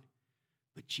line.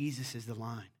 But Jesus is the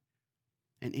line.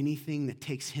 And anything that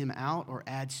takes him out or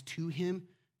adds to him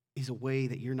is a way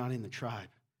that you're not in the tribe.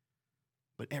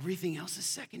 But everything else is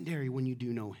secondary when you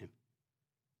do know him.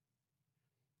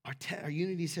 Our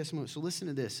unity testimony. So listen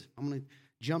to this. I'm going to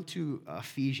jump to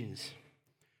Ephesians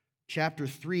chapter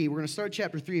 3. We're going to start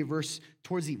chapter 3,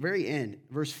 towards the very end,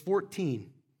 verse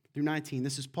 14 through 19.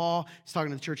 This is Paul. He's talking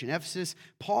to the church in Ephesus.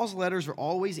 Paul's letters are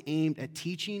always aimed at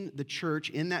teaching the church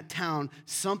in that town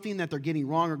something that they're getting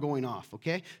wrong or going off,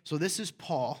 okay? So this is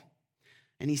Paul,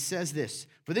 and he says this,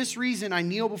 "For this reason I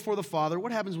kneel before the Father."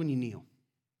 What happens when you kneel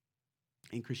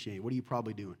in Christianity? What are you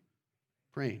probably doing?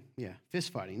 Praying, yeah.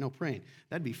 Fist fighting, no, praying.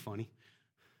 That'd be funny.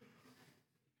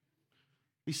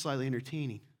 Be slightly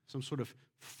entertaining. Some sort of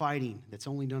fighting that's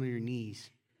only done on your knees.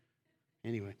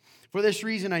 Anyway, "For this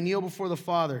reason I kneel before the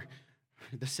Father."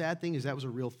 The sad thing is that was a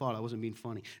real thought. I wasn't being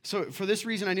funny. "So for this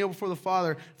reason I kneel before the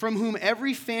Father, from whom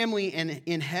every family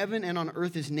in heaven and on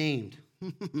earth is named."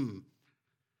 Man,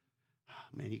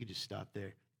 you could just stop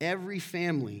there. Every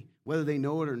family, whether they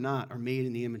know it or not, are made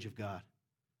in the image of God.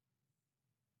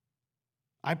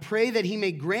 "I pray that he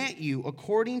may grant you,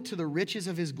 according to the riches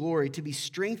of his glory, to be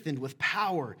strengthened with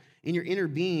power in your inner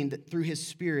being through his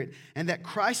Spirit, and that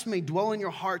Christ may dwell in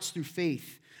your hearts through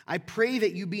faith. I pray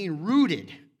that you, being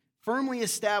rooted, firmly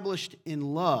established in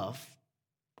love,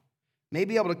 may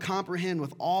be able to comprehend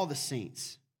with all the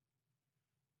saints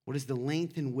what is the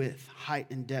length and width,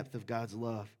 height and depth of God's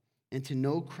love, and to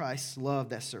know Christ's love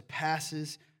that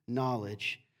surpasses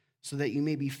knowledge, so that you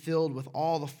may be filled with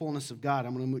all the fullness of God."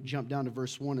 I'm going to jump down to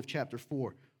verse 1 of chapter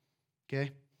 4.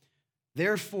 Okay?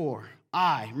 "Therefore,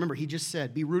 remember, he just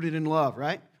said, be rooted in love,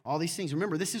 right? All these things.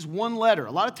 Remember, this is one letter.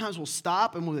 A lot of times we'll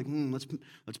stop and we'll be like,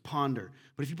 let's ponder.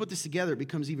 But if you put this together, it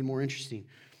becomes even more interesting.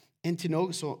 "And to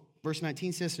know," so verse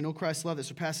 19 says, "to know Christ's love that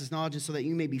surpasses knowledge, and so that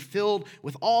you may be filled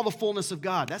with all the fullness of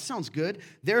God." That sounds good.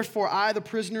 "Therefore, I, the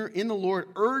prisoner in the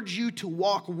Lord, urge you to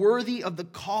walk worthy of the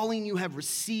calling you have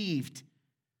received,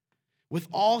 with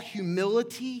all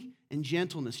humility and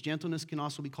gentleness." Gentleness can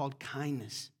also be called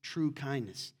kindness, true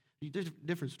kindness. There's a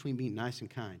difference between being nice and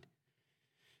kind.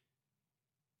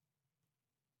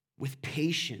 "With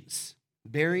patience,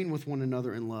 bearing with one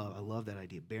another in love." I love that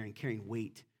idea, bearing, carrying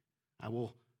weight. I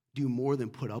will do more than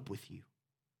put up with you.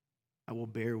 I will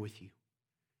bear with you.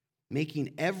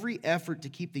 "Making every effort to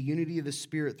keep the unity of the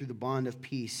Spirit through the bond of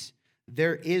peace.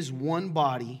 There is one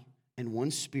body and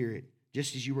one Spirit,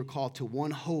 just as you were called to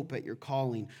one hope at your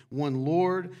calling, one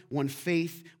Lord, one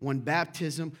faith, one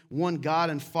baptism, one God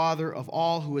and Father of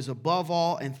all, who is above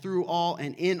all and through all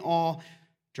and in all."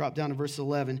 Drop down to verse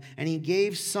 11. "And he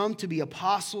gave some to be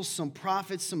apostles, some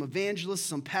prophets, some evangelists,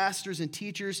 some pastors and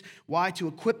teachers. Why? To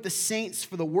equip the saints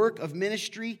for the work of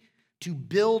ministry, to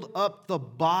build up the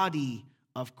body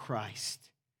of Christ,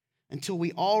 until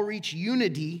we all reach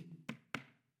unity."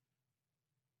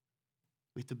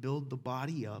 We have to build the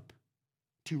body up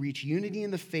to reach unity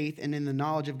in the faith and in the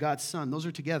knowledge of God's Son. Those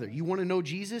are together. You want to know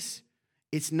Jesus?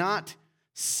 It's not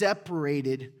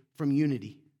separated from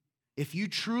unity. If you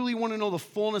truly want to know the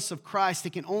fullness of Christ,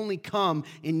 it can only come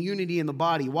in unity in the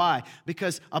body. Why?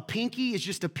 Because a pinky is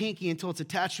just a pinky until it's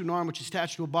attached to an arm, which is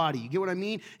attached to a body. You get what I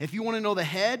mean? If you want to know the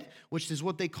head, which is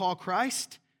what they call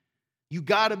Christ, you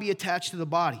got to be attached to the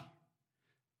body.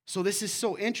 So this is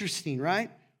so interesting, right?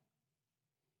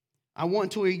 "I want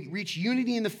until we reach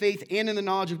unity in the faith and in the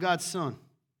knowledge of God's Son."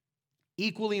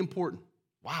 Equally important.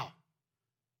 Wow.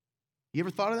 You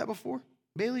ever thought of that before?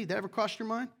 Bailey, did that ever cross your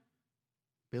mind?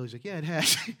 Bailey's like, "Yeah, it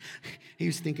has." He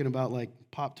was thinking about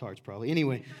like Pop-Tarts probably.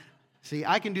 Anyway, see,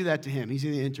 I can do that to him. He's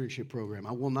in the internship program.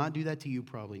 I will not do that to you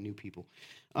probably, new people.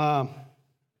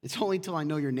 It's only until I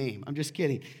know your name. I'm just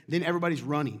kidding. Then everybody's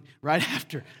running right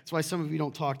after. That's why some of you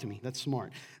don't talk to me. That's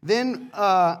smart. Then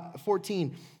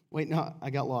 14. Wait, no, I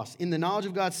got lost. "In the knowledge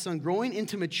of God's Son, growing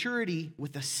into maturity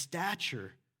with a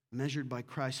stature measured by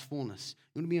Christ's fullness."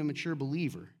 You want to be a mature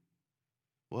believer?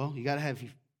 Well, you got to have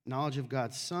knowledge of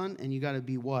God's Son, and you got to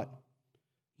be what?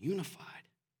 Unified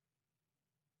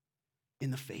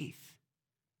in the faith.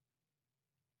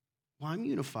 Well, I'm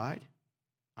unified.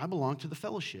 I belong to the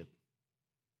fellowship.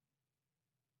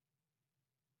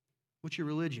 What's your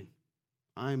religion?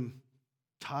 I'm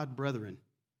Todd Brethren.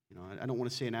 You know, I don't want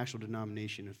to say an actual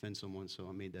denomination and offend someone, so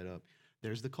I made that up.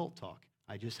 There's the cult talk.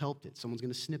 I just helped it. Someone's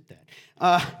going to snip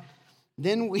that.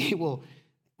 Then we will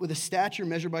with a stature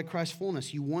measured by Christ's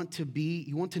fullness. You want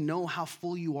to know how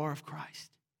full you are of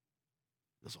Christ.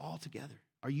 Those all together.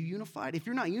 Are you unified? If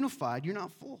you're not unified, you're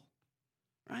not full,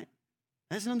 right?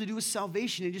 That has nothing to do with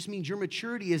salvation. It just means your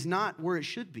maturity is not where it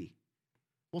should be.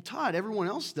 Well, Todd, everyone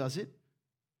else does it.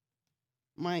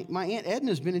 My Aunt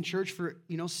Edna's been in church for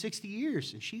 60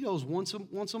 years, and she goes once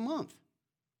a month.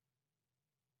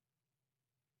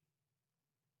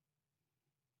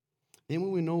 Then we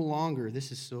will no longer,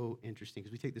 this is so interesting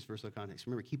because we take this verse out of context.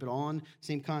 Remember, keep it on,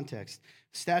 same context.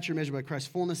 Stature measured by Christ's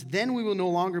fullness. Then we will no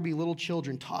longer be little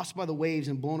children, tossed by the waves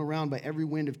and blown around by every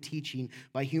wind of teaching,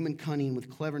 by human cunning with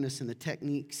cleverness and the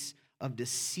techniques of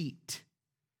deceit.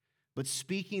 But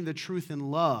speaking the truth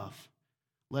in love,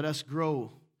 let us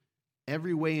grow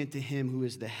every way into him who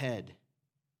is the head.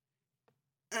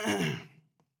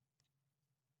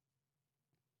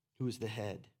 Who is the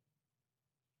head.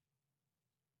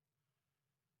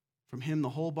 From him, the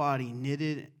whole body,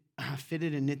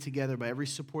 fitted and knit together by every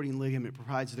supporting ligament,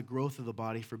 provides the growth of the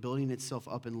body for building itself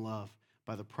up in love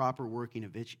by the proper working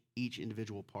of each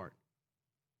individual part.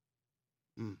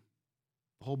 The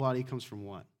whole body comes from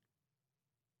what?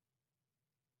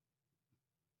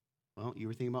 Well, you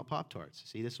were thinking about Pop-Tarts.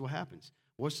 See, this is what happens.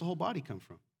 What's the whole body come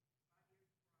from?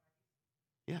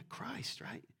 Yeah, Christ,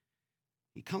 right?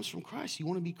 He comes from Christ. You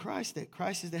want to be Christ, that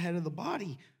Christ is the head of the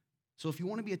body. So if you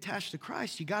want to be attached to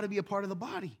Christ, you got to be a part of the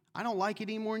body. I don't like it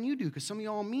any more than you do because some of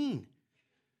y'all mean.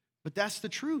 But that's the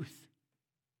truth.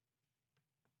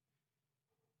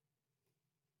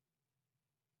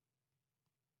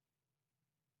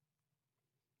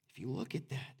 If you look at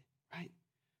that, right?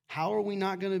 How are we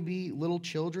not going to be little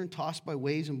children tossed by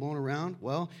waves and blown around?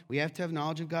 Well, we have to have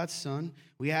knowledge of God's Son.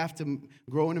 We have to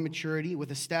grow into maturity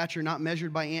with a stature not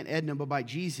measured by Aunt Edna, but by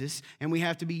Jesus. And we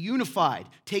have to be unified.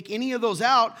 Take any of those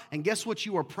out, and guess what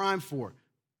you are primed for?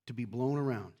 To be blown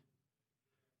around.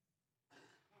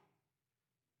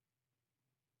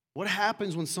 What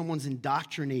happens when someone's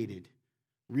indoctrinated?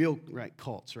 Real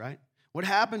cults, right? What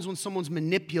happens when someone's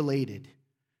manipulated?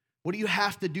 What do you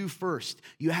have to do first?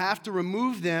 You have to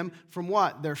remove them from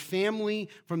what? Their family,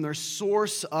 from their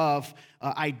source of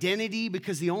identity,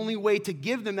 because the only way to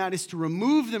give them that is to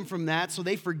remove them from that so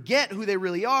they forget who they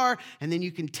really are, and then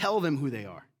you can tell them who they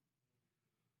are.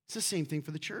 It's the same thing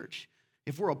for the church.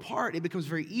 If we're apart, it becomes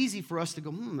very easy for us to go,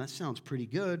 that sounds pretty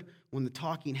good, when the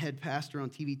talking head pastor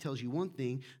on TV tells you one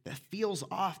thing that feels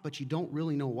off, but you don't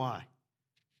really know why.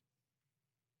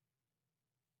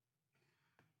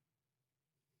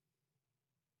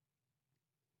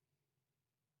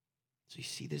 So you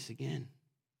see this again.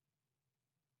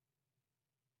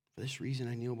 For this reason,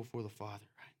 I kneel before the Father,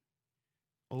 right?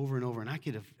 Over and over. And I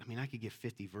could give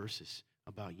 50 verses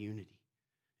about unity.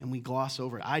 And we gloss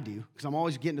over it. I do, because I'm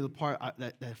always getting to the part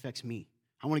that affects me.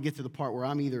 I want to get to the part where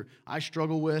I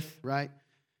struggle with, right?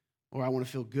 Or I want to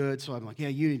feel good. So I'm like, yeah,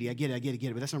 unity, I get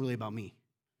it. But that's not really about me.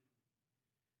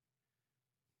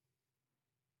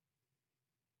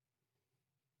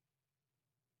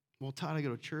 Well, Todd, I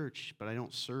go to church, but I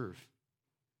don't serve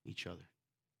each other.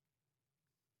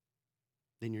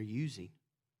 Then you're using.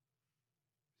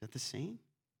 Is that the same?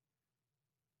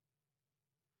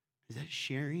 Is that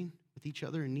sharing with each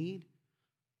other in need?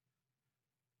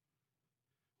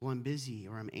 Well, I'm busy,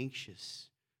 or I'm anxious,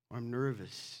 or I'm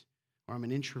nervous, or I'm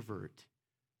an introvert,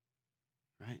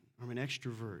 right? Or I'm an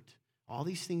extrovert. All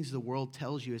these things the world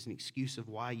tells you as an excuse of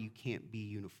why you can't be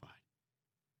unified.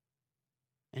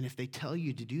 And if they tell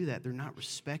you to do that, they're not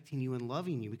respecting you and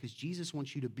loving you, because Jesus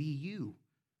wants you to be you.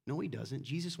 No, he doesn't.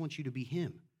 Jesus wants you to be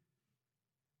him.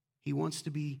 He wants to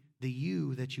be the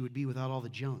you that you would be without all the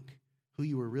junk, who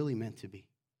you were really meant to be.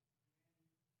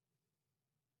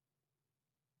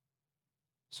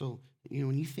 So,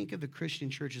 when you think of the Christian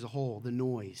church as a whole, the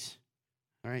noise,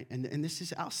 all right, and this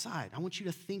is outside. I want you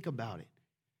to think about it.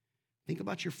 Think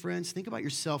about your friends. Think about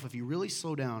yourself. If you really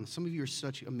slow down, some of you are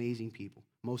such amazing people,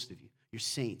 most of you. You're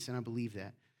saints, and I believe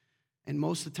that. And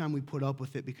most of the time we put up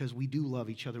with it because we do love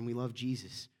each other and we love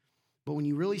Jesus. But when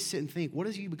you really sit and think, what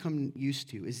does you become used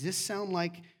to? Does this sound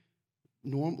like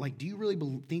normal? Like, do you really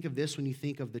think of this when you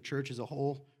think of the church as a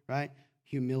whole, right?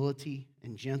 Humility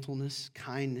and gentleness,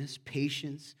 kindness,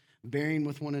 patience, bearing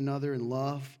with one another in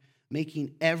love,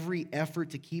 making every effort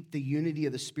to keep the unity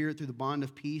of the Spirit through the bond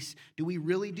of peace. Do we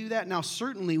really do that? Now,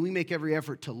 certainly we make every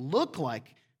effort to look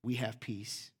like we have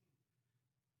peace.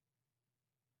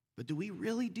 But do we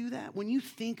really do that? When you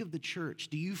think of the church,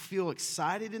 do you feel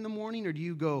excited in the morning, or do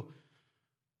you go,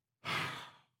 I'm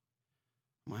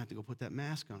going to have to go put that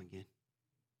mask on again?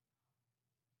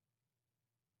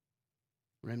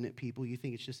 Remnant people, you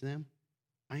think it's just them?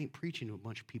 I ain't preaching to a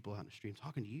bunch of people out in the street. I'm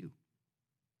talking to you.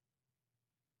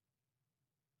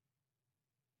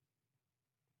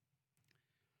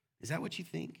 Is that what you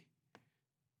think?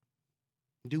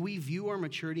 Do we view our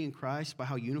maturity in Christ by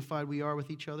how unified we are with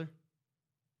each other?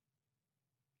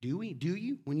 Do we? Do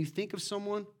you? When you think of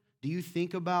someone, do you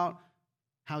think about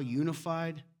how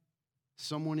unified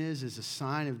someone is as a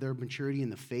sign of their maturity in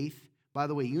the faith? By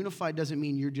the way, unified doesn't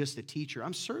mean you're just a teacher.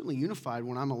 I'm certainly unified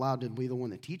when I'm allowed to be the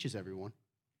one that teaches everyone.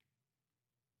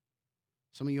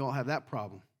 Some of you all have that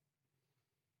problem.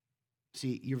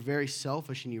 See, you're very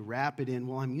selfish and you wrap it in,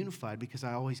 well, I'm unified because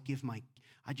I always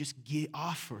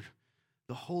offer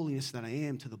the holiness that I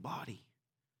am to the body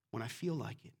when I feel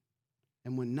like it.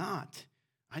 And when not,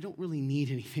 I don't really need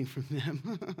anything from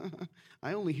them.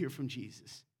 I only hear from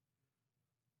Jesus.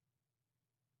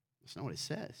 That's not what it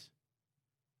says.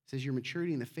 It says your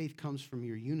maturity in the faith comes from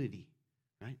your unity,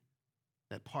 right?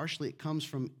 That partially it comes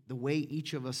from the way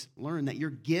each of us learn, that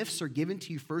your gifts are given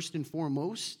to you first and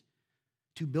foremost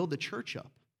to build the church up.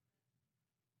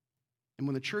 And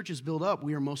when the church is built up,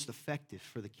 we are most effective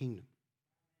for the kingdom.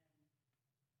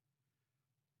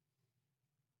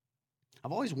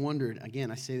 I've always wondered,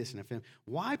 again, I say this in a family,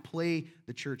 why play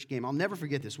the church game? I'll never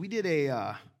forget this. We did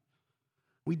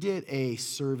a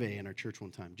survey in our church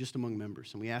one time, just among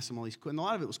members, and we asked them all these, and a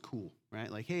lot of it was cool, right?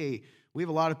 Like, hey, we have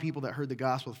a lot of people that heard the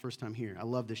gospel the first time here. I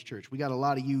love this church. We got a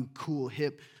lot of you cool,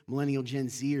 hip, millennial Gen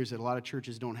Zers that a lot of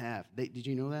churches don't have. Did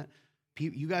you know that?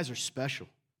 You guys are special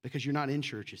because you're not in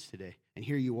churches today, and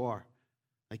here you are.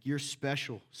 Like, you're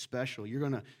special.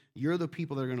 You're the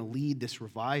people that are going to lead this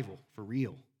revival for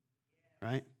real,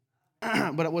 right?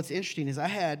 But what's interesting is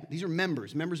these are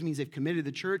members. Members means they've committed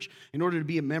to the church. In order to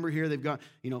be a member here, they've got,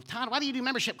 Todd, why do you do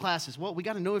membership classes? Well, we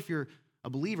got to know if you're a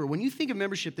believer. When you think of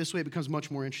membership this way, it becomes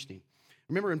much more interesting.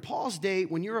 Remember, in Paul's day,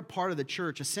 when you're a part of the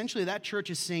church, essentially that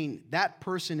church is saying that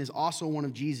person is also one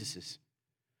of Jesus's.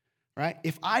 Right?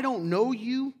 If I don't know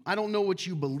you, I don't know what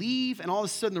you believe, and all of a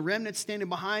sudden the remnant's standing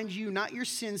behind you, not your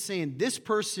sin, saying this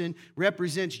person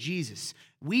represents Jesus.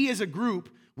 We as a group,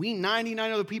 we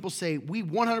 99 other people say, we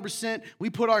 100%, we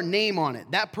put our name on it.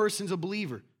 That person's a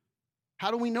believer. How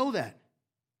do we know that?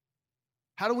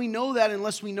 How do we know that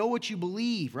unless we know what you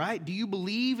believe, right? Do you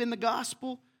believe in the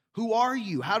gospel? Who are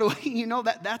you? How do you know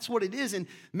that? That's what it is. And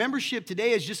membership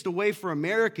today is just a way for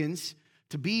Americans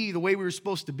to be the way we were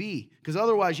supposed to be. Because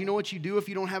otherwise, you know what you do if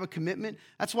you don't have a commitment?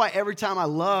 That's why every time I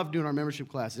love doing our membership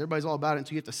classes, everybody's all about it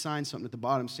until you have to sign something at the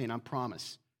bottom saying, I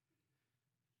promise.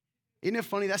 Isn't it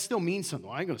funny? That still means something.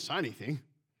 Well, I ain't going to sign anything.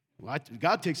 Well,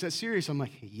 God takes that serious. I'm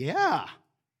like, yeah.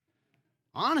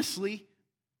 Honestly,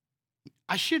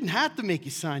 I shouldn't have to make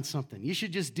you sign something. You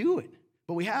should just do it.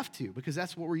 But we have to because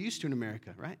that's what we're used to in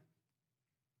America, right?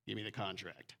 Give me the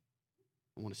contract.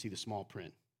 I want to see the small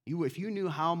print. If you knew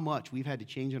how much we've had to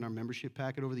change in our membership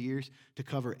packet over the years to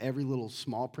cover every little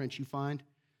small print you find,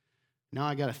 now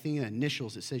I got a thing in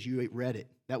initials that says you read it.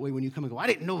 That way when you come and go, I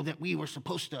didn't know that we were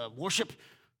supposed to worship.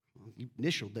 Well, you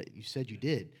initialed that. You said you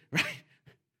did, right?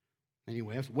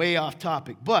 Anyway, that's way off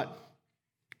topic. But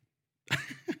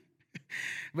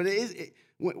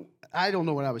I don't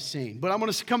know what I was saying. But I'm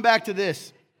going to come back to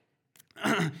this.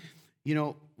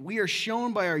 We are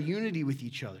shown by our unity with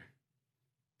each other.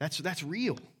 That's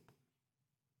real.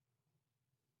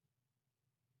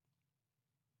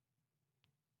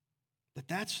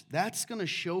 That's going to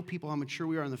show people how mature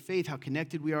we are in the faith, how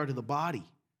connected we are to the body.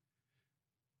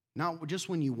 Not just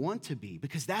when you want to be,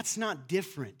 because that's not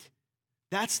different.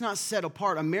 That's not set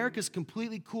apart. America's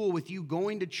completely cool with you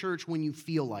going to church when you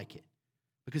feel like it,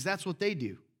 because that's what they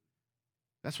do.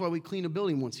 That's why we clean a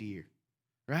building once a year,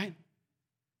 right?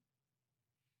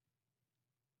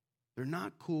 They're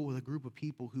not cool with a group of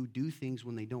people who do things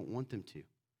when they don't want them to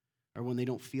or when they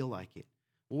don't feel like it.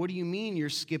 Well, what do you mean you're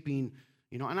skipping,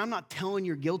 and I'm not telling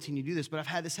you're guilty and you do this, but I've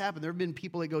had this happen. There have been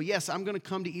people that go, yes, I'm going to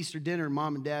come to Easter dinner,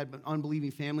 mom and dad, but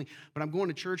unbelieving family, but I'm going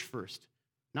to church first.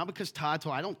 Not because Todd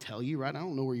told, I don't tell you, right? I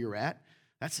don't know where you're at.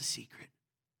 That's a secret.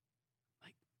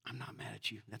 Like, I'm not mad at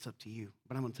you. That's up to you.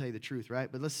 But I'm going to tell you the truth, right?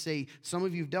 But let's say some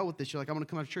of you have dealt with this. You're like, I'm going to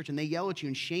come out of church, and they yell at you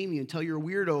and shame you and tell you're a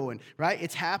weirdo, and right?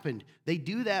 It's happened. They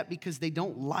do that because they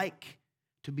don't like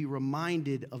to be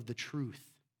reminded of the truth.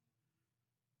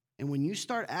 And when you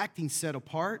start acting set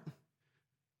apart,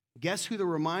 guess who they're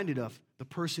reminded of? The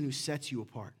person who sets you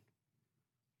apart.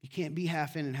 You can't be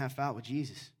half in and half out with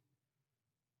Jesus.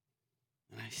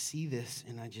 And I see this,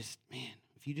 and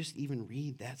if you just even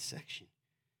read that section,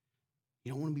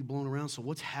 you don't want to be blown around. So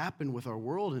what's happened with our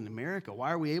world in America?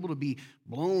 Why are we able to be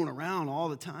blown around all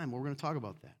the time? Well, we're going to talk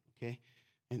about that, okay?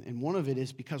 And one of it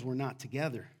is because we're not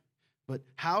together. But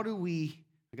I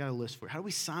got a list for it. How do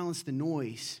we silence the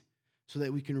noise so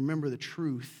that we can remember the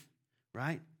truth,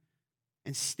 right?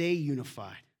 And stay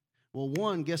unified. Well,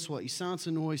 one, guess what? You silence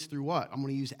the noise through what? I'm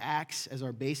going to use Acts as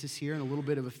our basis here and a little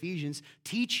bit of Ephesians.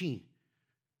 Teaching.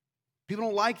 People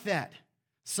don't like that.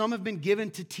 Some have been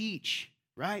given to teach,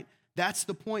 right? That's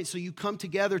the point. So you come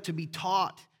together to be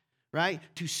taught, right?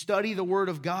 To study the Word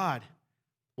of God.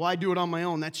 Well, I do it on my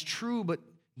own. That's true, but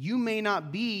you may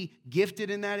not be gifted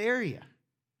in that area,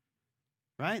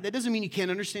 right? That doesn't mean you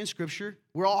can't understand Scripture.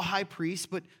 We're all high priests,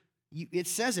 but it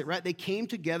says it, right? They came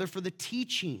together for the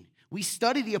teaching. We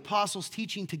study the apostles'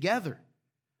 teaching together.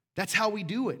 That's how we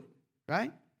do it,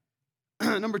 right?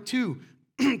 Number two,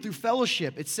 through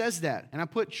fellowship. It says that. And I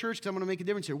put church because I'm going to make a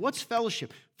difference here. What's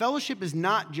fellowship? Fellowship is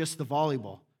not just the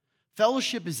volleyball.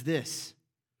 Fellowship is this.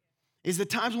 Is the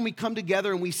times when we come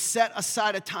together and we set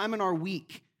aside a time in our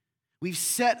week. We've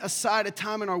set aside a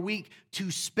time in our week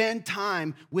to spend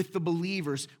time with the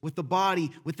believers, with the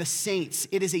body, with the saints.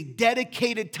 It is a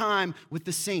dedicated time with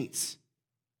the saints.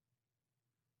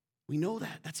 We know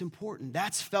that. That's important.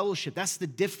 That's fellowship. That's the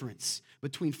difference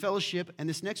between fellowship and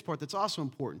this next part that's also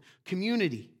important.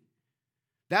 Community.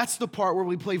 That's the part where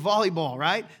we play volleyball,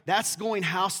 right? That's going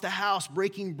house to house,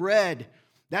 breaking bread.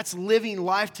 That's living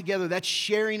life together. That's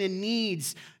sharing in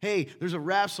needs. Hey, there's a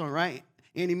rap song, right?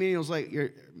 Andy Minion's like,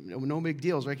 no big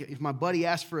deals, right? If my buddy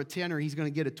asks for a 10, he's going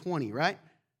to get a 20, right?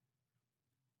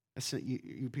 That's,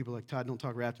 you people like, Todd, don't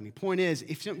talk rap to me. Point is,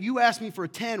 if you ask me for a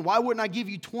 10, why wouldn't I give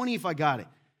you 20 if I got it?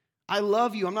 I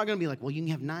love you. I'm not going to be like, well, you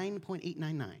can have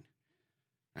 9.899,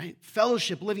 right?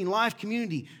 Fellowship, living life,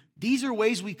 community. These are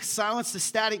ways we silence the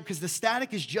static because the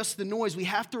static is just the noise. We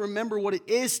have to remember what it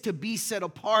is to be set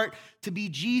apart, to be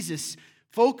Jesus.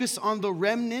 Focus on the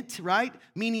remnant, right?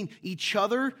 Meaning each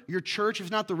other, your church, if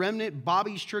not the remnant,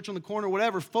 Bobby's church on the corner,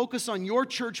 whatever. Focus on your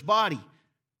church body.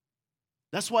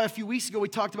 That's why a few weeks ago we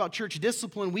talked about church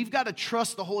discipline. We've got to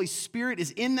trust the Holy Spirit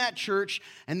is in that church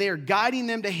and they are guiding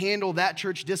them to handle that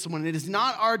church discipline. It is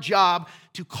not our job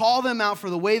to call them out for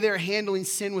the way they're handling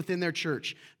sin within their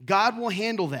church. God will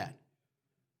handle that.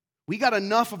 We got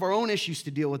enough of our own issues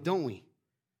to deal with, don't we?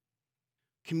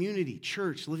 Community,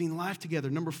 church, living life together.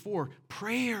 Number 4,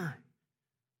 prayer.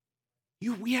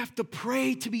 We have to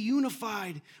pray to be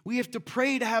unified. We have to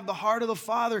pray to have the heart of the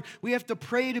Father. We have to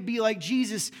pray to be like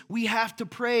Jesus. We have to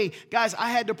pray. Guys, I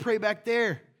had to pray back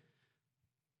there.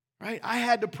 Right? I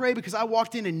had to pray because I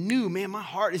walked in and knew, man, my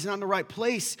heart is not in the right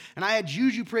place. And I had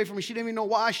Juju pray for me. She didn't even know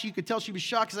why. She could tell she was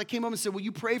shocked because I came up and said, will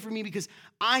you pray for me? Because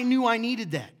I knew I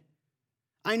needed that.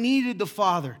 I needed the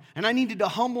Father. And I needed to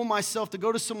humble myself to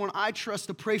go to someone I trust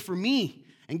to pray for me.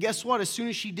 And guess what? As soon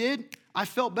as she did, I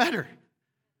felt better.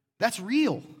 That's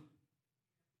real.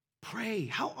 Pray.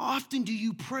 How often do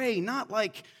you pray? Not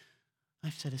like,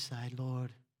 I've set aside, Lord,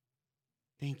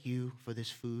 thank you for this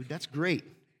food. That's great.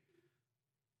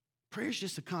 Prayer is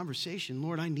just a conversation.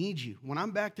 Lord, I need you. When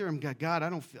I'm back there, I'm God,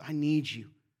 I need you.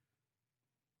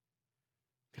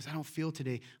 Because I don't feel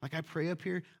today. Like I pray up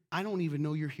here, I don't even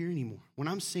know you're here anymore. When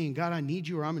I'm saying, God, I need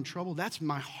you or I'm in trouble, that's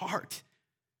my heart.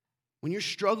 When you're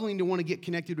struggling to want to get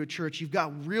connected to a church, you've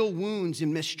got real wounds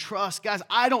and mistrust. Guys,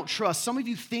 I don't trust. Some of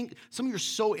you are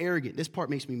so arrogant. This part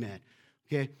makes me mad,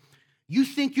 okay? You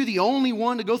think you're the only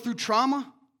one to go through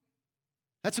trauma?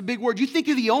 That's a big word. You think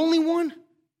you're the only one?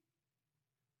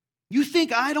 You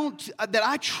think that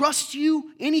I trust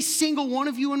you, any single one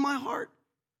of you in my heart?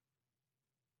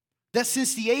 That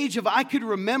since the age of I could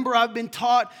remember, I've been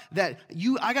taught that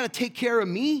I got to take care of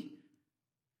me?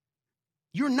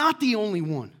 You're not the only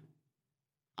one.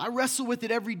 I wrestle with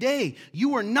it every day.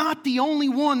 You are not the only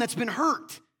one that's been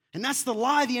hurt. And that's the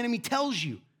lie the enemy tells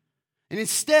you. And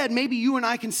instead, maybe you and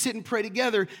I can sit and pray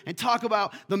together and talk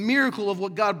about the miracle of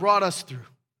what God brought us through.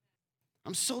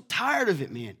 I'm so tired of it,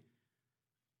 man.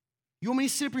 You want me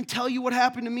to sit up and tell you what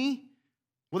happened to me?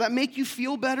 Will that make you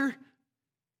feel better?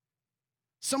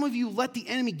 Some of you let the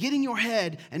enemy get in your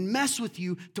head and mess with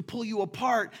you to pull you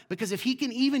apart, because if he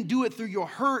can even do it through your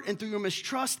hurt and through your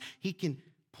mistrust, he can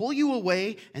pull you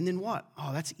away, and then what?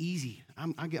 Oh, that's easy.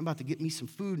 I'm about to get me some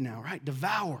food now, right?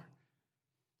 Devour.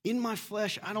 In my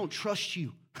flesh, I don't trust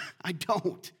you. I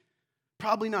don't.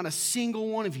 Probably not a single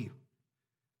one of you.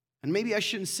 And maybe I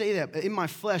shouldn't say that in my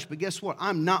flesh, but guess what?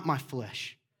 I'm not my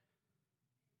flesh.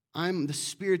 I'm the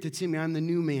spirit that's in me. I'm the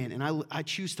new man, and I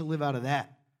choose to live out of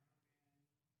that.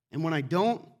 And when I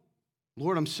don't,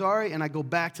 Lord, I'm sorry, and I go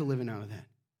back to living out of that.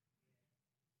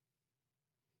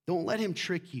 Don't let him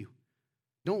trick you.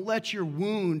 Don't let your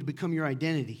wound become your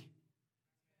identity.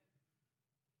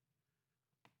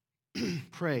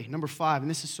 Pray. Number 5, and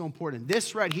this is so important.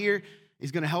 This right here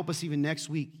is going to help us even next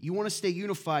week. You want to stay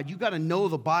unified, you got to know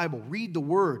the Bible. Read the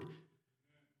Word.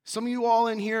 Some of you all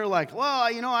in here are like, well,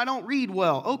 I don't read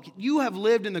well. Okay, you have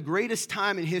lived in the greatest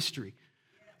time in history.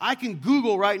 I can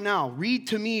Google right now, read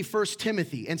to me 1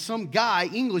 Timothy, and some guy,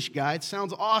 English guy, it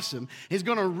sounds awesome, is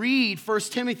going to read 1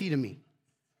 Timothy to me.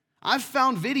 I've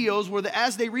found videos where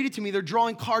as they read it to me, they're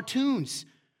drawing cartoons,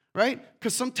 right?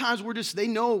 Because sometimes they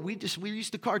know we're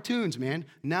used to cartoons, man.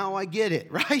 Now I get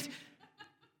it, right?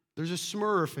 There's a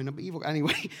Smurf and an evil,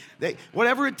 anyway,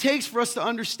 whatever it takes for us to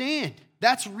understand.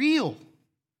 That's real.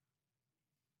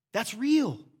 That's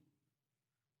real.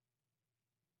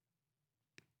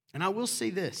 And I will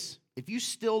say this, if you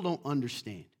still don't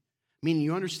understand, meaning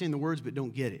you understand the words but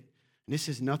don't get it, and this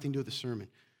has nothing to do with the sermon,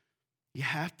 you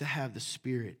have to have the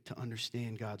Spirit to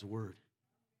understand God's word.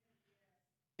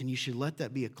 And you should let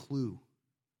that be a clue.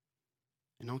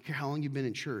 And I don't care how long you've been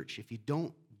in church, if you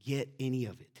don't get any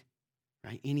of it,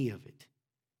 right, any of it,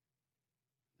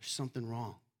 there's something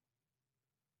wrong.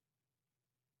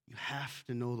 You have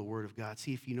to know the Word of God.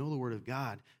 See, if you know the Word of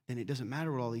God, then it doesn't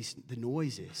matter what the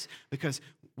noise is, because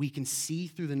we can see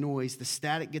through the noise, the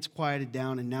static gets quieted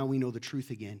down, and now we know the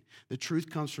truth again. The truth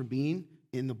comes from being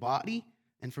in the body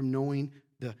and from knowing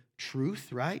the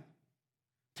truth, right?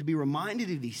 To be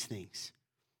reminded of these things.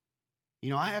 You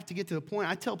know, I have to get to the point,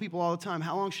 I tell people all the time,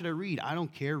 how long should I read? I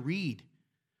don't care, read.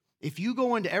 If you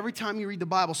go into every time you read the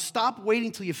Bible, stop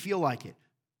waiting till you feel like it.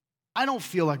 I don't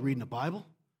feel like reading the Bible.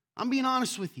 I'm being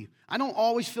honest with you. I don't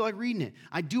always feel like reading it.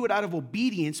 I do it out of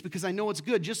obedience because I know it's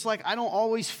good, just like I don't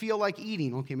always feel like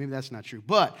eating. Okay, maybe that's not true,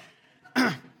 but,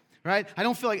 right? I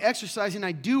don't feel like exercising.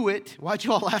 I do it. Why'd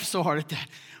you all laugh so hard at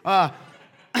that?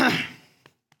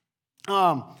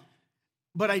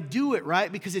 But I do it,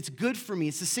 right, because it's good for me.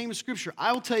 It's the same as Scripture.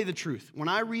 I will tell you the truth. When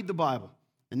I read the Bible,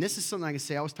 and this is something I can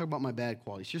say, I always talk about my bad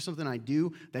qualities. Here's something I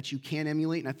do that you can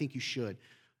emulate, and I think you should.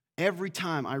 Every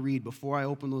time I read, before I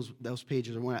open those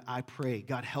pages, or when I pray,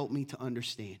 God, help me to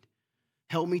understand.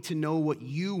 Help me to know what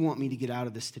you want me to get out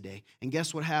of this today. And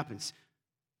guess what happens?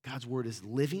 God's word is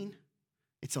living,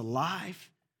 it's alive,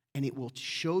 and it will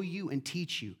show you and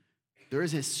teach you. There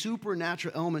is a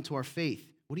supernatural element to our faith.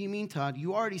 What do you mean, Todd?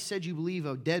 You already said you believe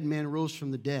a dead man rose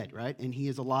from the dead, right? And he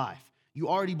is alive. You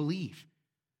already believe.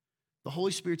 The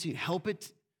Holy Spirit's in you.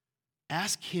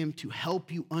 Ask him to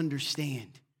help you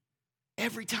understand.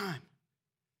 Every time.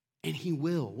 And he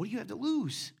will. What do you have to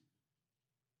lose?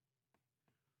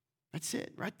 That's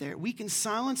it, right there. We can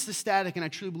silence the static, and I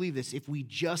truly believe this, if we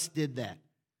just did that.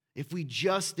 If we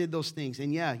just did those things.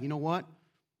 And yeah, you know what?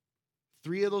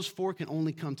 3 of those 4 can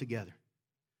only come together.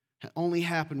 It only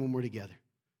happen when we're together.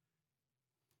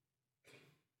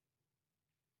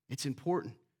 It's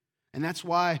important. And that's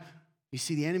why you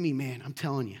see the enemy, man, I'm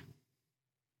telling you,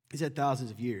 he's had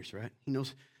thousands of years, right? He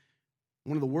knows.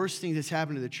 One of the worst things that's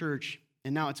happened to the church,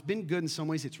 and now it's been good in some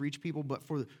ways, it's reached people, but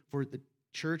for the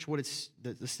church, what it's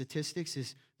the statistics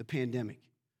is the pandemic.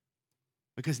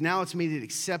 Because now it's made it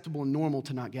acceptable and normal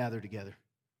to not gather together.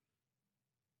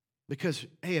 Because,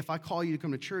 hey, if I call you to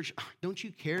come to church, don't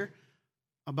you care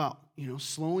about,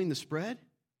 slowing the spread?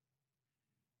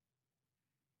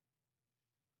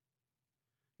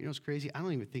 You know what's crazy? I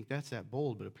don't even think that's that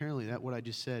bold, but apparently that what I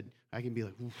just said, I can be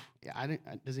like, yeah,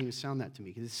 it doesn't even sound that to me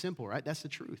because it's simple, right? That's the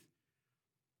truth.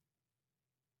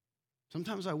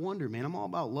 Sometimes I wonder, man, I'm all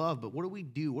about love, but what do we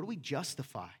do? What do we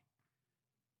justify?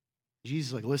 Jesus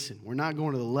is like, listen, we're not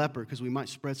going to the leper because we might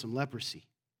spread some leprosy.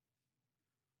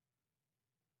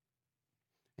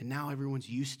 And now everyone's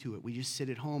used to it. We just sit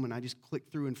at home and I just click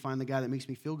through and find the guy that makes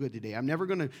me feel good today. I'm never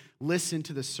going to listen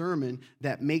to the sermon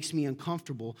that makes me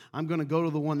uncomfortable. I'm going to go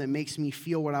to the one that makes me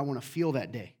feel what I want to feel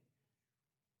that day.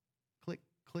 Click,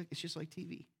 click. It's just like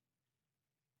TV.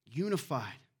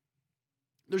 Unified.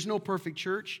 There's no perfect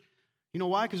church. You know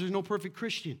why? Because there's no perfect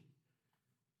Christian.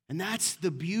 And that's the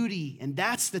beauty and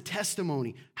that's the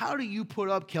testimony. How do you put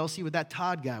up, Kelsey, with that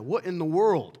Todd guy? What in the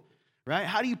world? Right?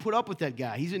 How do you put up with that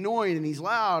guy? He's annoying and he's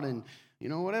loud and,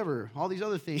 whatever, all these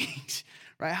other things,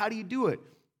 right? How do you do it?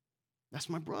 That's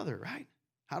my brother, right?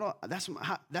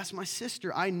 That's my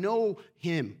sister. I know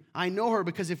him. I know her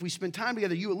because if we spend time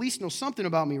together, you at least know something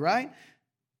about me, right?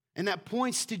 And that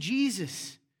points to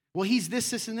Jesus. Well, he's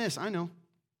this, and this. I know.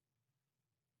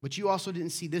 But you also didn't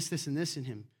see this, and this in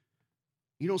him.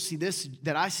 You don't see this,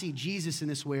 that I see Jesus in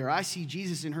this way, or I see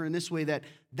Jesus in her in this way,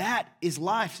 that is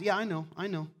life. Yeah, I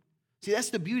know. See,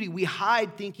 that's the beauty. We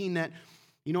hide thinking that,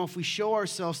 if we show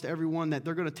ourselves to everyone that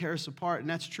they're going to tear us apart, and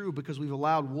that's true because we've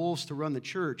allowed wolves to run the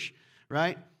church,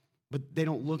 right? But they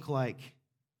don't look like,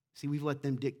 we've let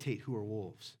them dictate who are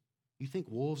wolves. You think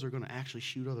wolves are going to actually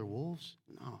shoot other wolves?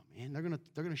 No, man. They're going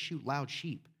to shoot loud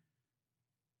sheep.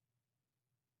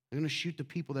 They're going to shoot the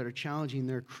people that are challenging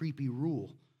their creepy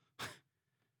rule.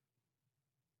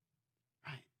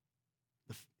 Right?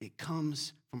 It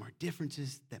comes from our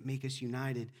differences that make us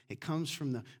united. It comes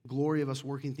from the glory of us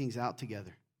working things out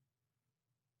together.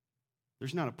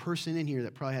 There's not a person in here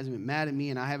that probably hasn't been mad at me,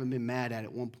 and I haven't been mad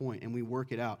at one point, and we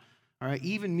work it out. All right,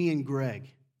 even me and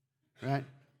Greg, right?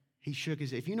 He shook his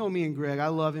head. If you know me and Greg, I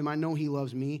love him. I know he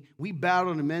loves me. We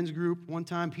battled in a men's group one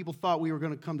time. People thought we were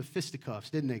going to come to fisticuffs,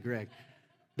 didn't they, Greg?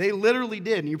 They literally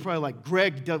did, and you're probably like,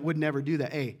 Greg would never do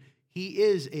that. Hey, he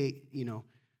is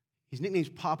his nickname's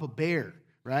Papa Bear,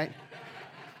 right?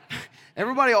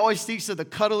 Everybody always thinks of the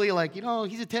cuddly, like,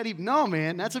 he's a teddy. No,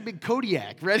 man, that's a big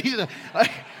Kodiak, right?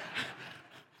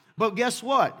 But guess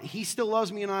what? He still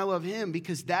loves me and I love him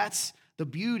because that's the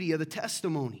beauty of the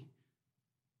testimony.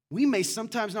 We may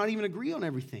sometimes not even agree on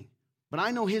everything, but I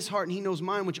know his heart and he knows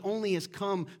mine, which only has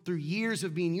come through years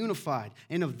of being unified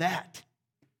and of that.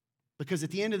 Because at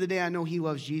the end of the day, I know he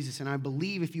loves Jesus, and I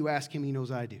believe if you ask him, he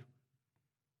knows I do.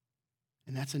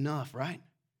 And that's enough, right?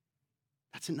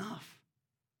 That's enough.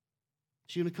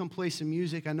 She's going to come play some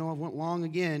music. I know I went long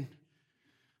again.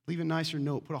 Leave a nicer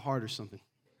note. Put a heart or something.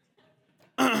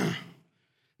 I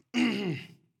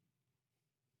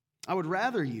would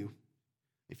rather you,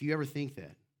 if you ever think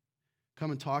that,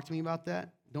 come and talk to me about that.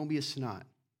 Don't be a snot.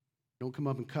 Don't come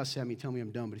up and cuss at me, tell me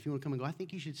I'm dumb. But if you want to come and go, I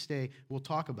think you should stay. We'll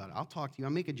talk about it. I'll talk to you.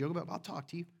 I'll make a joke about it. I'll talk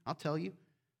to you. I'll tell you.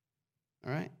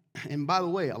 All right? And by the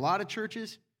way, a lot of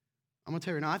churches, I'm going to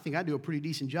tell you now, I think I do a pretty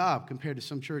decent job compared to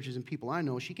some churches and people I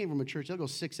know. She came from a church, they'll go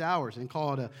 6 hours and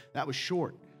call it that was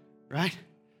short, right?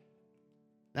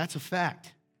 That's a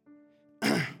fact.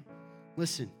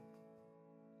 Listen,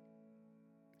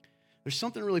 there's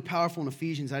something really powerful in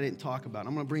Ephesians I didn't talk about.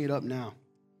 I'm going to bring it up now.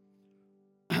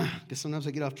 Because sometimes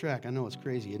I get off track. I know it's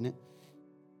crazy, isn't it?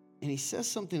 And he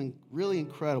says something really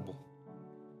incredible.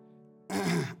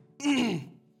 And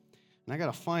I got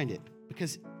to find it.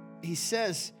 Because he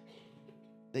says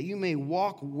that you may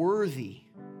walk worthy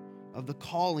of the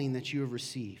calling that you have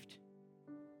received.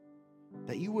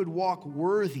 That you would walk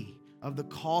worthy of the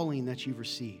calling that you've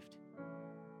received.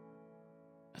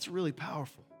 That's really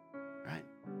powerful, right?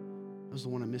 That was the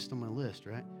one I missed on my list,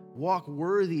 right? Walk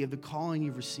worthy of the calling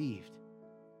you've received.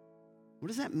 What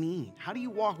does that mean? How do you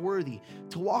walk worthy?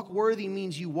 To walk worthy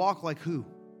means you walk like who?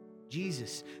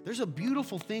 Jesus. There's a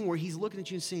beautiful thing where he's looking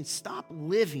at you and saying, stop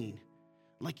living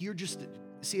like you're just,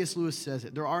 C.S. Lewis says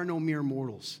it, there are no mere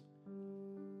mortals.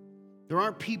 There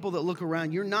aren't people that look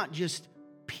around. You're not just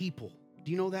people.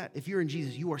 Do you know that? If you're in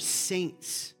Jesus, you are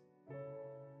saints.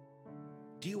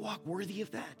 Do you walk worthy of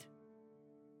that?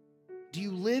 Do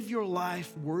you live your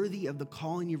life worthy of the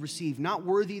calling you've received? Not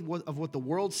worthy of what the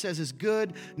world says is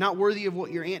good, not worthy of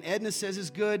what your Aunt Edna says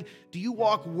is good. Do you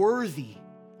walk worthy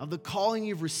of the calling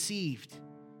you've received?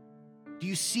 Do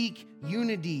you seek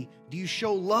unity? Do you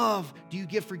show love? Do you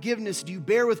give forgiveness? Do you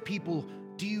bear with people?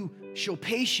 Do you show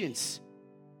patience?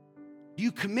 Do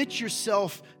you commit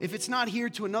yourself, if it's not here,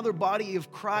 to another body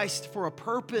of Christ for a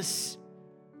purpose?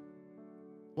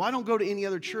 Well, I don't go to any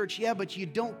other church. Yeah, but you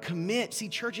don't commit. See,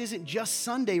 church isn't just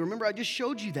Sunday. Remember, I just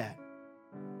showed you that.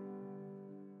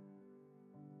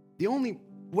 The only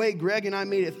way Greg and I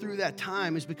made it through that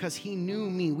time is because he knew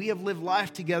me. We have lived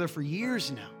life together for years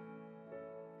now,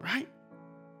 right?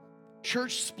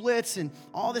 Church splits and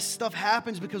all this stuff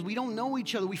happens because we don't know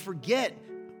each other. We forget.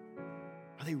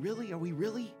 Are we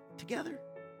really together?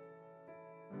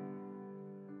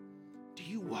 Do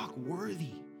you walk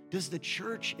worthy? Does the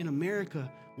church in America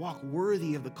walk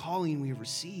worthy of the calling we have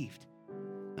received?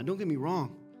 Now, don't get me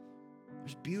wrong.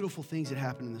 There's beautiful things that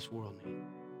happen in this world, man.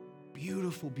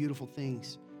 Beautiful, beautiful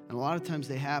things. And a lot of times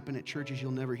they happen at churches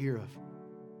you'll never hear of.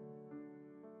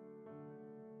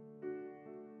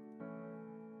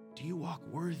 Do you walk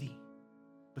worthy?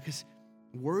 Because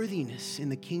worthiness in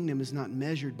the kingdom is not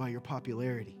measured by your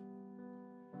popularity.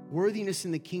 Worthiness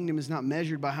in the kingdom is not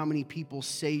measured by how many people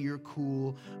say you're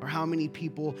cool or how many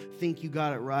people think you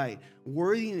got it right.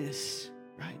 Worthiness,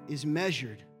 right, is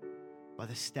measured by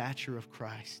the stature of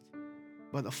Christ,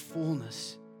 by the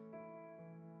fullness.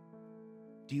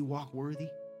 Do you walk worthy?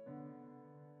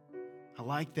 I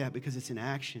like that because it's an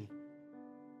action.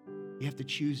 You have to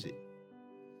choose it.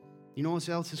 You know what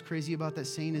else is crazy about that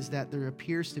saying is that there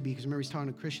appears to be, because remember he's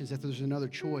talking to Christians, that there's another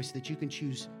choice that you can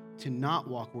choose to not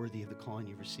walk worthy of the calling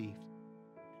you've received.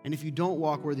 And if you don't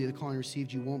walk worthy of the calling you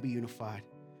received, you won't be unified,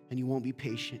 and you won't be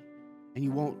patient, and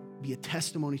you won't be a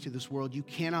testimony to this world. You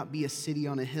cannot be a city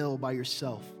on a hill by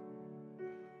yourself.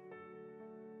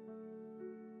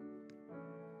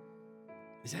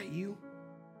 Is that you?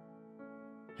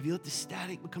 Have you let the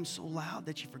static become so loud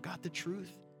that you forgot the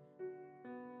truth?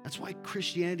 That's why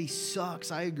Christianity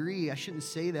sucks. I agree. I shouldn't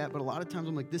say that, but a lot of times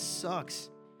I'm like, this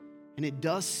sucks. And it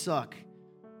does suck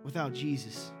without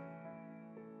Jesus.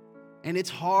 And it's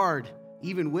hard,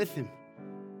 even with him,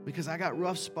 because I got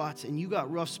rough spots and you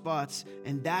got rough spots,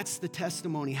 and that's the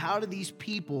testimony. How do these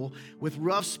people with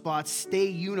rough spots stay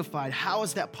unified? How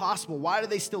is that possible? Why do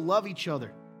they still love each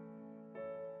other?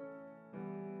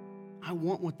 I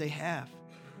want what they have.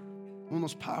 One of the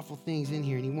most powerful things in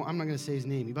here, and I'm not going to say his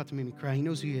name. He's about to make me cry. He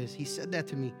knows who he is. He said that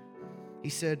to me. He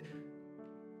said,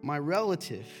 my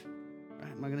relative, right,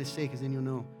 I'm not going to say because then you'll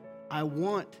know, I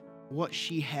want what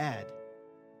she had.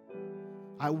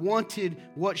 I wanted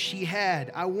what she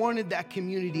had. I wanted that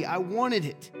community. I wanted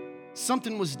it.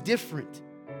 Something was different.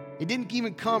 It didn't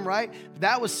even come, right?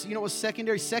 That was, what was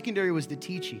secondary? Secondary was the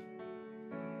teaching.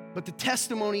 But the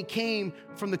testimony came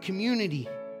from the community.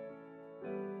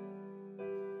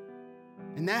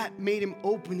 And that made him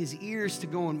open his ears to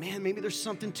going, man, maybe there's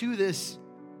something to this.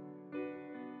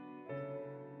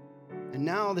 And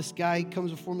now this guy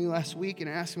comes before me last week and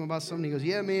I asked him about something. He goes,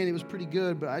 yeah, man, it was pretty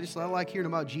good, but I like hearing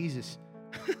about Jesus.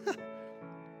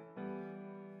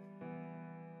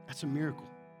 That's a miracle.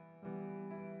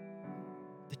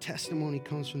 The testimony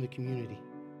comes from the community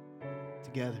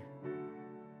together.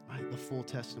 Right? The full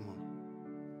testimony.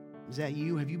 Is that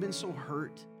you? Have you been so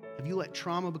hurt? Have you let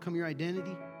trauma become your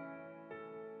identity?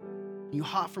 You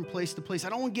hop from place to place. I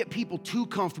don't want to get people too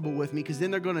comfortable with me because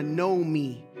then they're going to know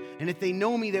me. And if they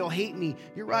know me, they'll hate me.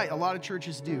 You're right. A lot of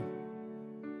churches do.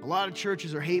 A lot of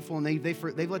churches are hateful and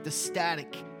they've let the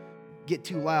static get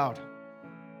too loud.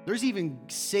 There's even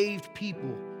saved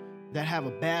people that have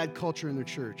a bad culture in their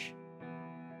church.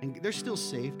 And they're still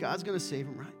saved. God's going to save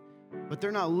them, right? But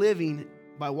they're not living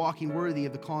by walking worthy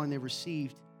of the calling they've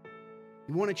received.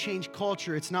 You want to change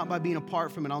culture, it's not by being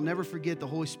apart from it. I'll never forget the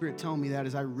Holy Spirit telling me that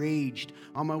as I raged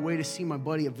on my way to see my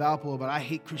buddy at Valpo about I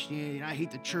hate Christianity and I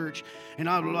hate the church and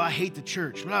blah, blah, blah, I hate the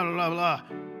church, blah, blah, blah, blah.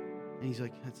 And he's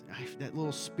like, that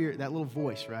little spirit, that little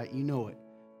voice, right? You know it.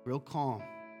 Real calm.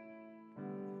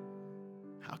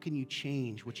 How can you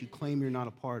change what you claim you're not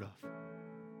a part of?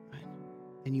 Right?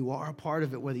 And you are a part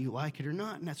of it whether you like it or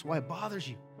not, and that's why it bothers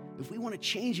you. If we want to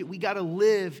change it, we got to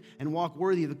live and walk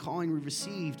worthy of the calling we've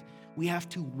received. We have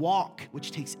to walk,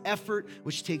 which takes effort,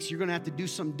 which takes, you're going to have to do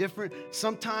something different.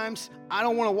 Sometimes I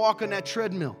don't want to walk on that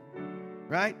treadmill,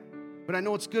 right? But I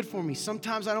know it's good for me.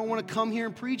 Sometimes I don't want to come here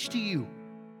and preach to you.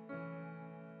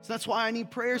 So that's why I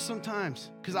need prayer sometimes,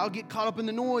 because I'll get caught up in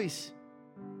the noise.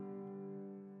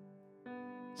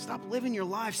 Stop living your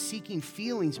life seeking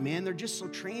feelings, man. They're just so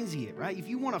transient, right? If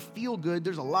you want to feel good,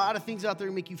 there's a lot of things out there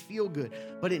to make you feel good,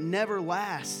 but it never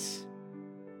lasts.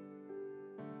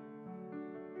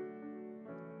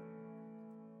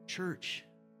 Church,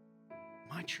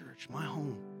 my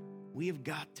home, we have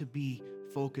got to be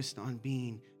focused on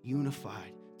being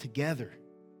unified together.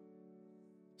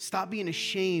 Stop being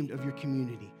ashamed of your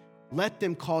community. Let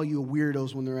them call you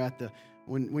weirdos when they're at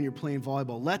when you're playing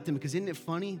volleyball. Let them, because isn't it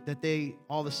funny that they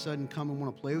all of a sudden come and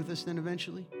want to play with us then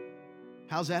eventually?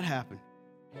 How's that happen?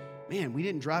 Man, we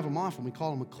didn't drive them off when we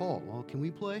called them a cult. Well, can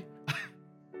we play?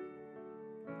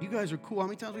 You guys are cool. How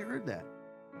many times have we heard that?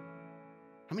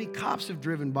 How many cops have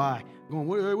driven by going,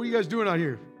 what are you guys doing out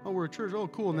here? Oh, we're a church. Oh,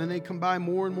 cool. And then they come by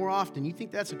more and more often. You think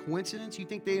that's a coincidence? You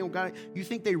think they don't got it? You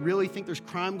think they really think there's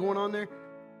crime going on there?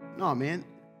 No, man.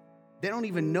 They don't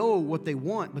even know what they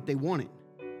want, but they want it.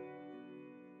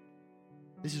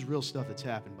 This is real stuff that's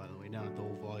happened, by the way, down at the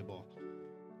old volleyball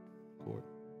court.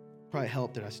 Probably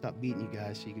helped that I stopped beating you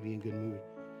guys so you could be in a good mood.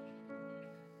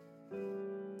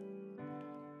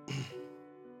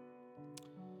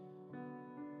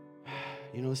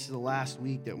 This is the last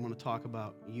week that we want to talk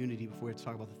about unity before we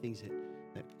talk about the things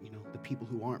that the people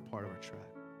who aren't part of our tribe.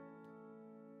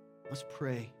 Let's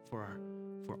pray for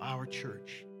our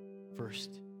church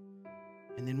first.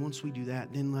 And then once we do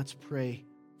that, then let's pray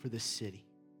for this city.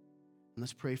 And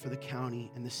let's pray for the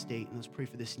county and the state. And let's pray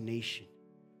for this nation.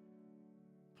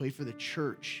 Pray for the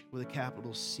church with a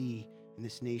capital C in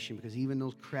this nation, because even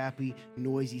those crappy,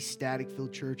 noisy,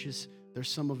 static-filled churches, there's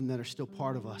some of them that are still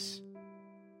part of us.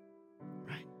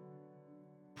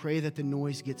 Pray that the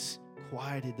noise gets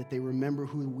quieted, that they remember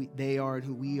who they are and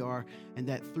who we are, and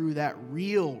that through that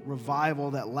real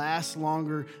revival that lasts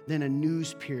longer than a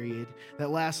news period, that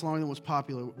lasts longer than what's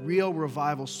popular, real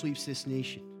revival sweeps this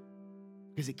nation,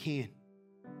 because it can.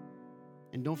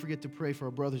 And don't forget to pray for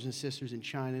our brothers and sisters in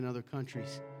China and other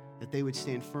countries, that they would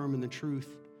stand firm in the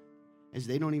truth, as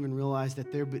they don't even realize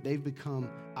that they've become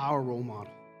our role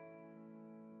model.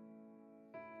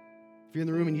 If you're in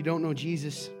the room and you don't know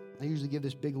Jesus, I usually give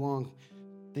this big, long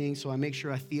thing, so I make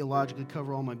sure I theologically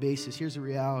cover all my bases. Here's the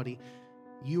reality.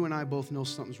 You and I both know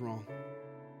something's wrong.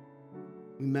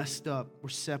 We messed up. We're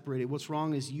separated. What's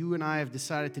wrong is you and I have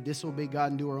decided to disobey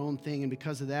God and do our own thing, and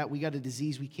because of that, we got a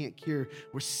disease we can't cure.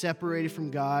 We're separated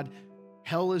from God.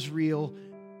 Hell is real,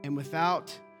 and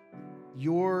without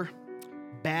your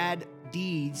bad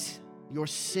deeds, your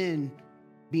sin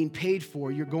being paid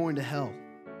for, you're going to hell.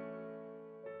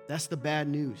 That's the bad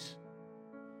news.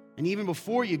 And even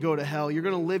before you go to hell, you're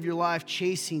going to live your life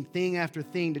chasing thing after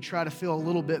thing to try to feel a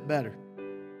little bit better.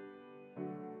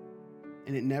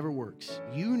 And it never works.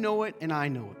 You know it, and I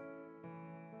know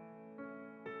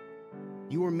it.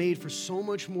 You are made for so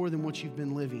much more than what you've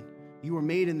been living. You are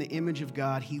made in the image of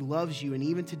God. He loves you, and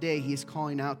even today, He is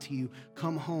calling out to you,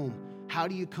 come home. How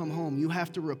do you come home? You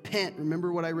have to repent.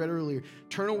 Remember what I read earlier.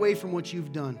 Turn away from what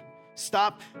you've done.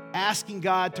 Stop asking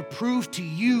God to prove to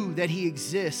you that He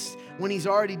exists when He's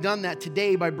already done that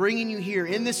today by bringing you here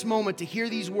in this moment to hear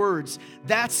these words.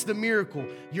 That's the miracle.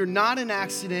 You're not an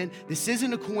accident. This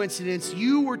isn't a coincidence.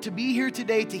 You were to be here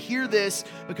today to hear this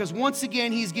because once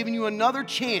again, He's given you another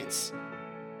chance.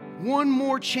 One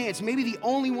more chance, maybe the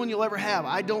only one you'll ever have,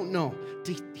 I don't know,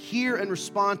 to hear and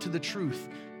respond to the truth.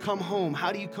 Come home.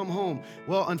 How do you come home?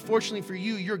 Well, unfortunately for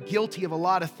you, you're guilty of a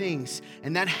lot of things,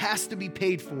 and that has to be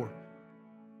paid for.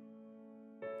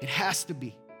 It has to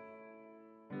be.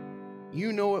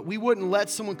 You know it. We wouldn't let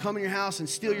someone come in your house and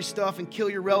steal your stuff and kill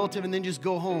your relative and then just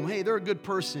go home. Hey, they're a good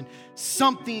person.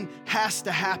 Something has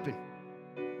to happen.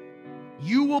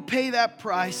 You will pay that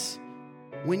price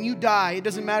when you die. It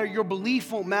doesn't matter. Your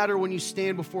belief won't matter when you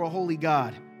stand before a holy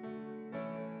God.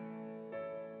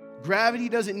 Gravity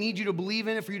doesn't need you to believe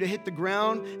in it for you to hit the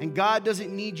ground, and God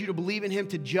doesn't need you to believe in Him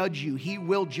to judge you. He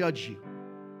will judge you.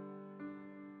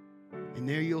 And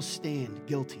there you'll stand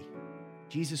guilty.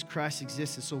 Jesus Christ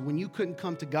existed. So when you couldn't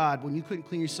come to God, when you couldn't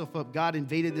clean yourself up, God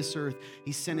invaded this earth.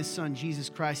 He sent His Son, Jesus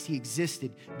Christ. He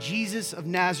existed. Jesus of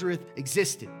Nazareth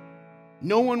existed.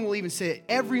 No one will even say it.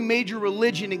 Every major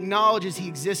religion acknowledges He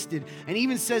existed and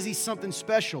even says He's something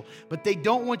special. But they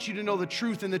don't want you to know the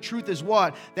truth. And the truth is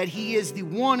what? That He is the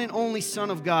one and only Son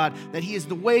of God. That He is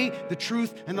the way, the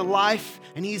truth, and the life.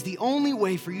 And He is the only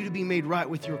way for you to be made right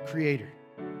with your Creator.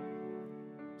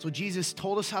 So Jesus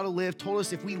told us how to live, told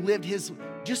us if we lived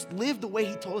just live the way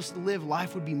He told us to live,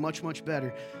 life would be much, much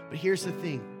better. But here's the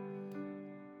thing.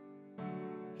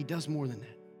 He does more than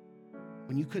that.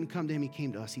 When you couldn't come to Him, He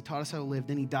came to us. He taught us how to live.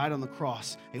 Then He died on the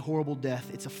cross, a horrible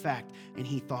death. It's a fact. And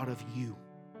He thought of you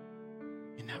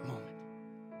in that moment.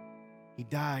 He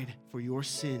died for your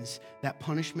sins. That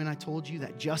punishment I told you,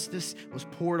 that justice was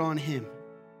poured on Him.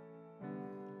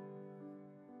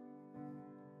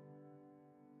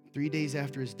 3 days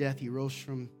after His death, He rose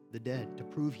from the dead to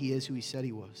prove He is who He said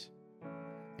He was.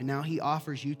 And now He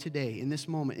offers you today, in this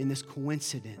moment, in this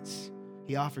coincidence,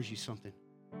 He offers you something.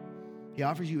 He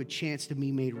offers you a chance to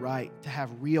be made right, to have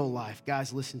real life.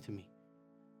 Guys, listen to me.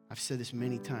 I've said this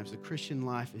many times. The Christian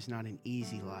life is not an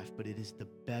easy life, but it is the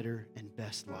better and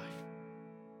best life.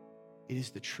 It is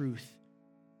the truth.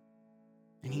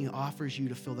 And He offers you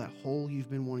to fill that hole you've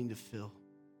been wanting to fill,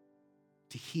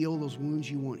 to heal those wounds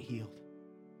you want healed.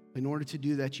 In order to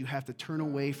do that, you have to turn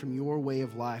away from your way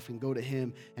of life and go to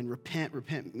Him and repent.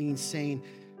 Repent means saying,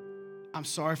 I'm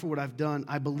sorry for what I've done.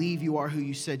 I believe You are who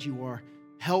You said You are.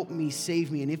 Help me, save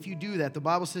me. And if you do that, the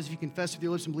Bible says if you confess with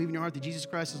your lips and believe in your heart that Jesus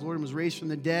Christ is Lord and was raised from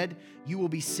the dead, you will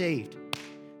be saved.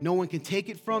 No one can take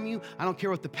it from you. I don't care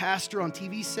what the pastor on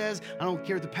TV says. I don't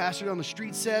care what the pastor on the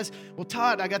street says. Well,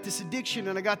 Todd, I got this addiction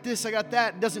and I got this, I got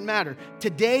that. It doesn't matter.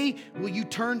 Today, will you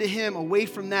turn to Him away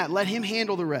from that? Let Him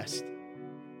handle the rest.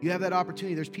 You have that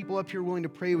opportunity. There's people up here willing to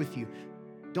pray with you.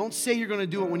 Don't say you're going to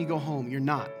do it when you go home. You're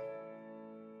not.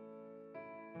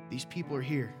 These people are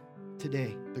here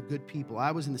today. They're good people. I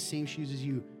was in the same shoes as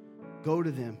you. Go to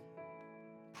them.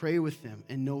 Pray with them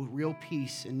and know real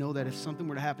peace and know that if something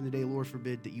were to happen today, Lord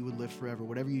forbid, that you would live forever.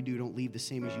 Whatever you do, don't leave the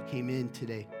same as you came in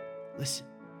today. Listen,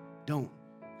 don't.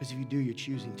 Because if you do, you're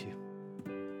choosing to.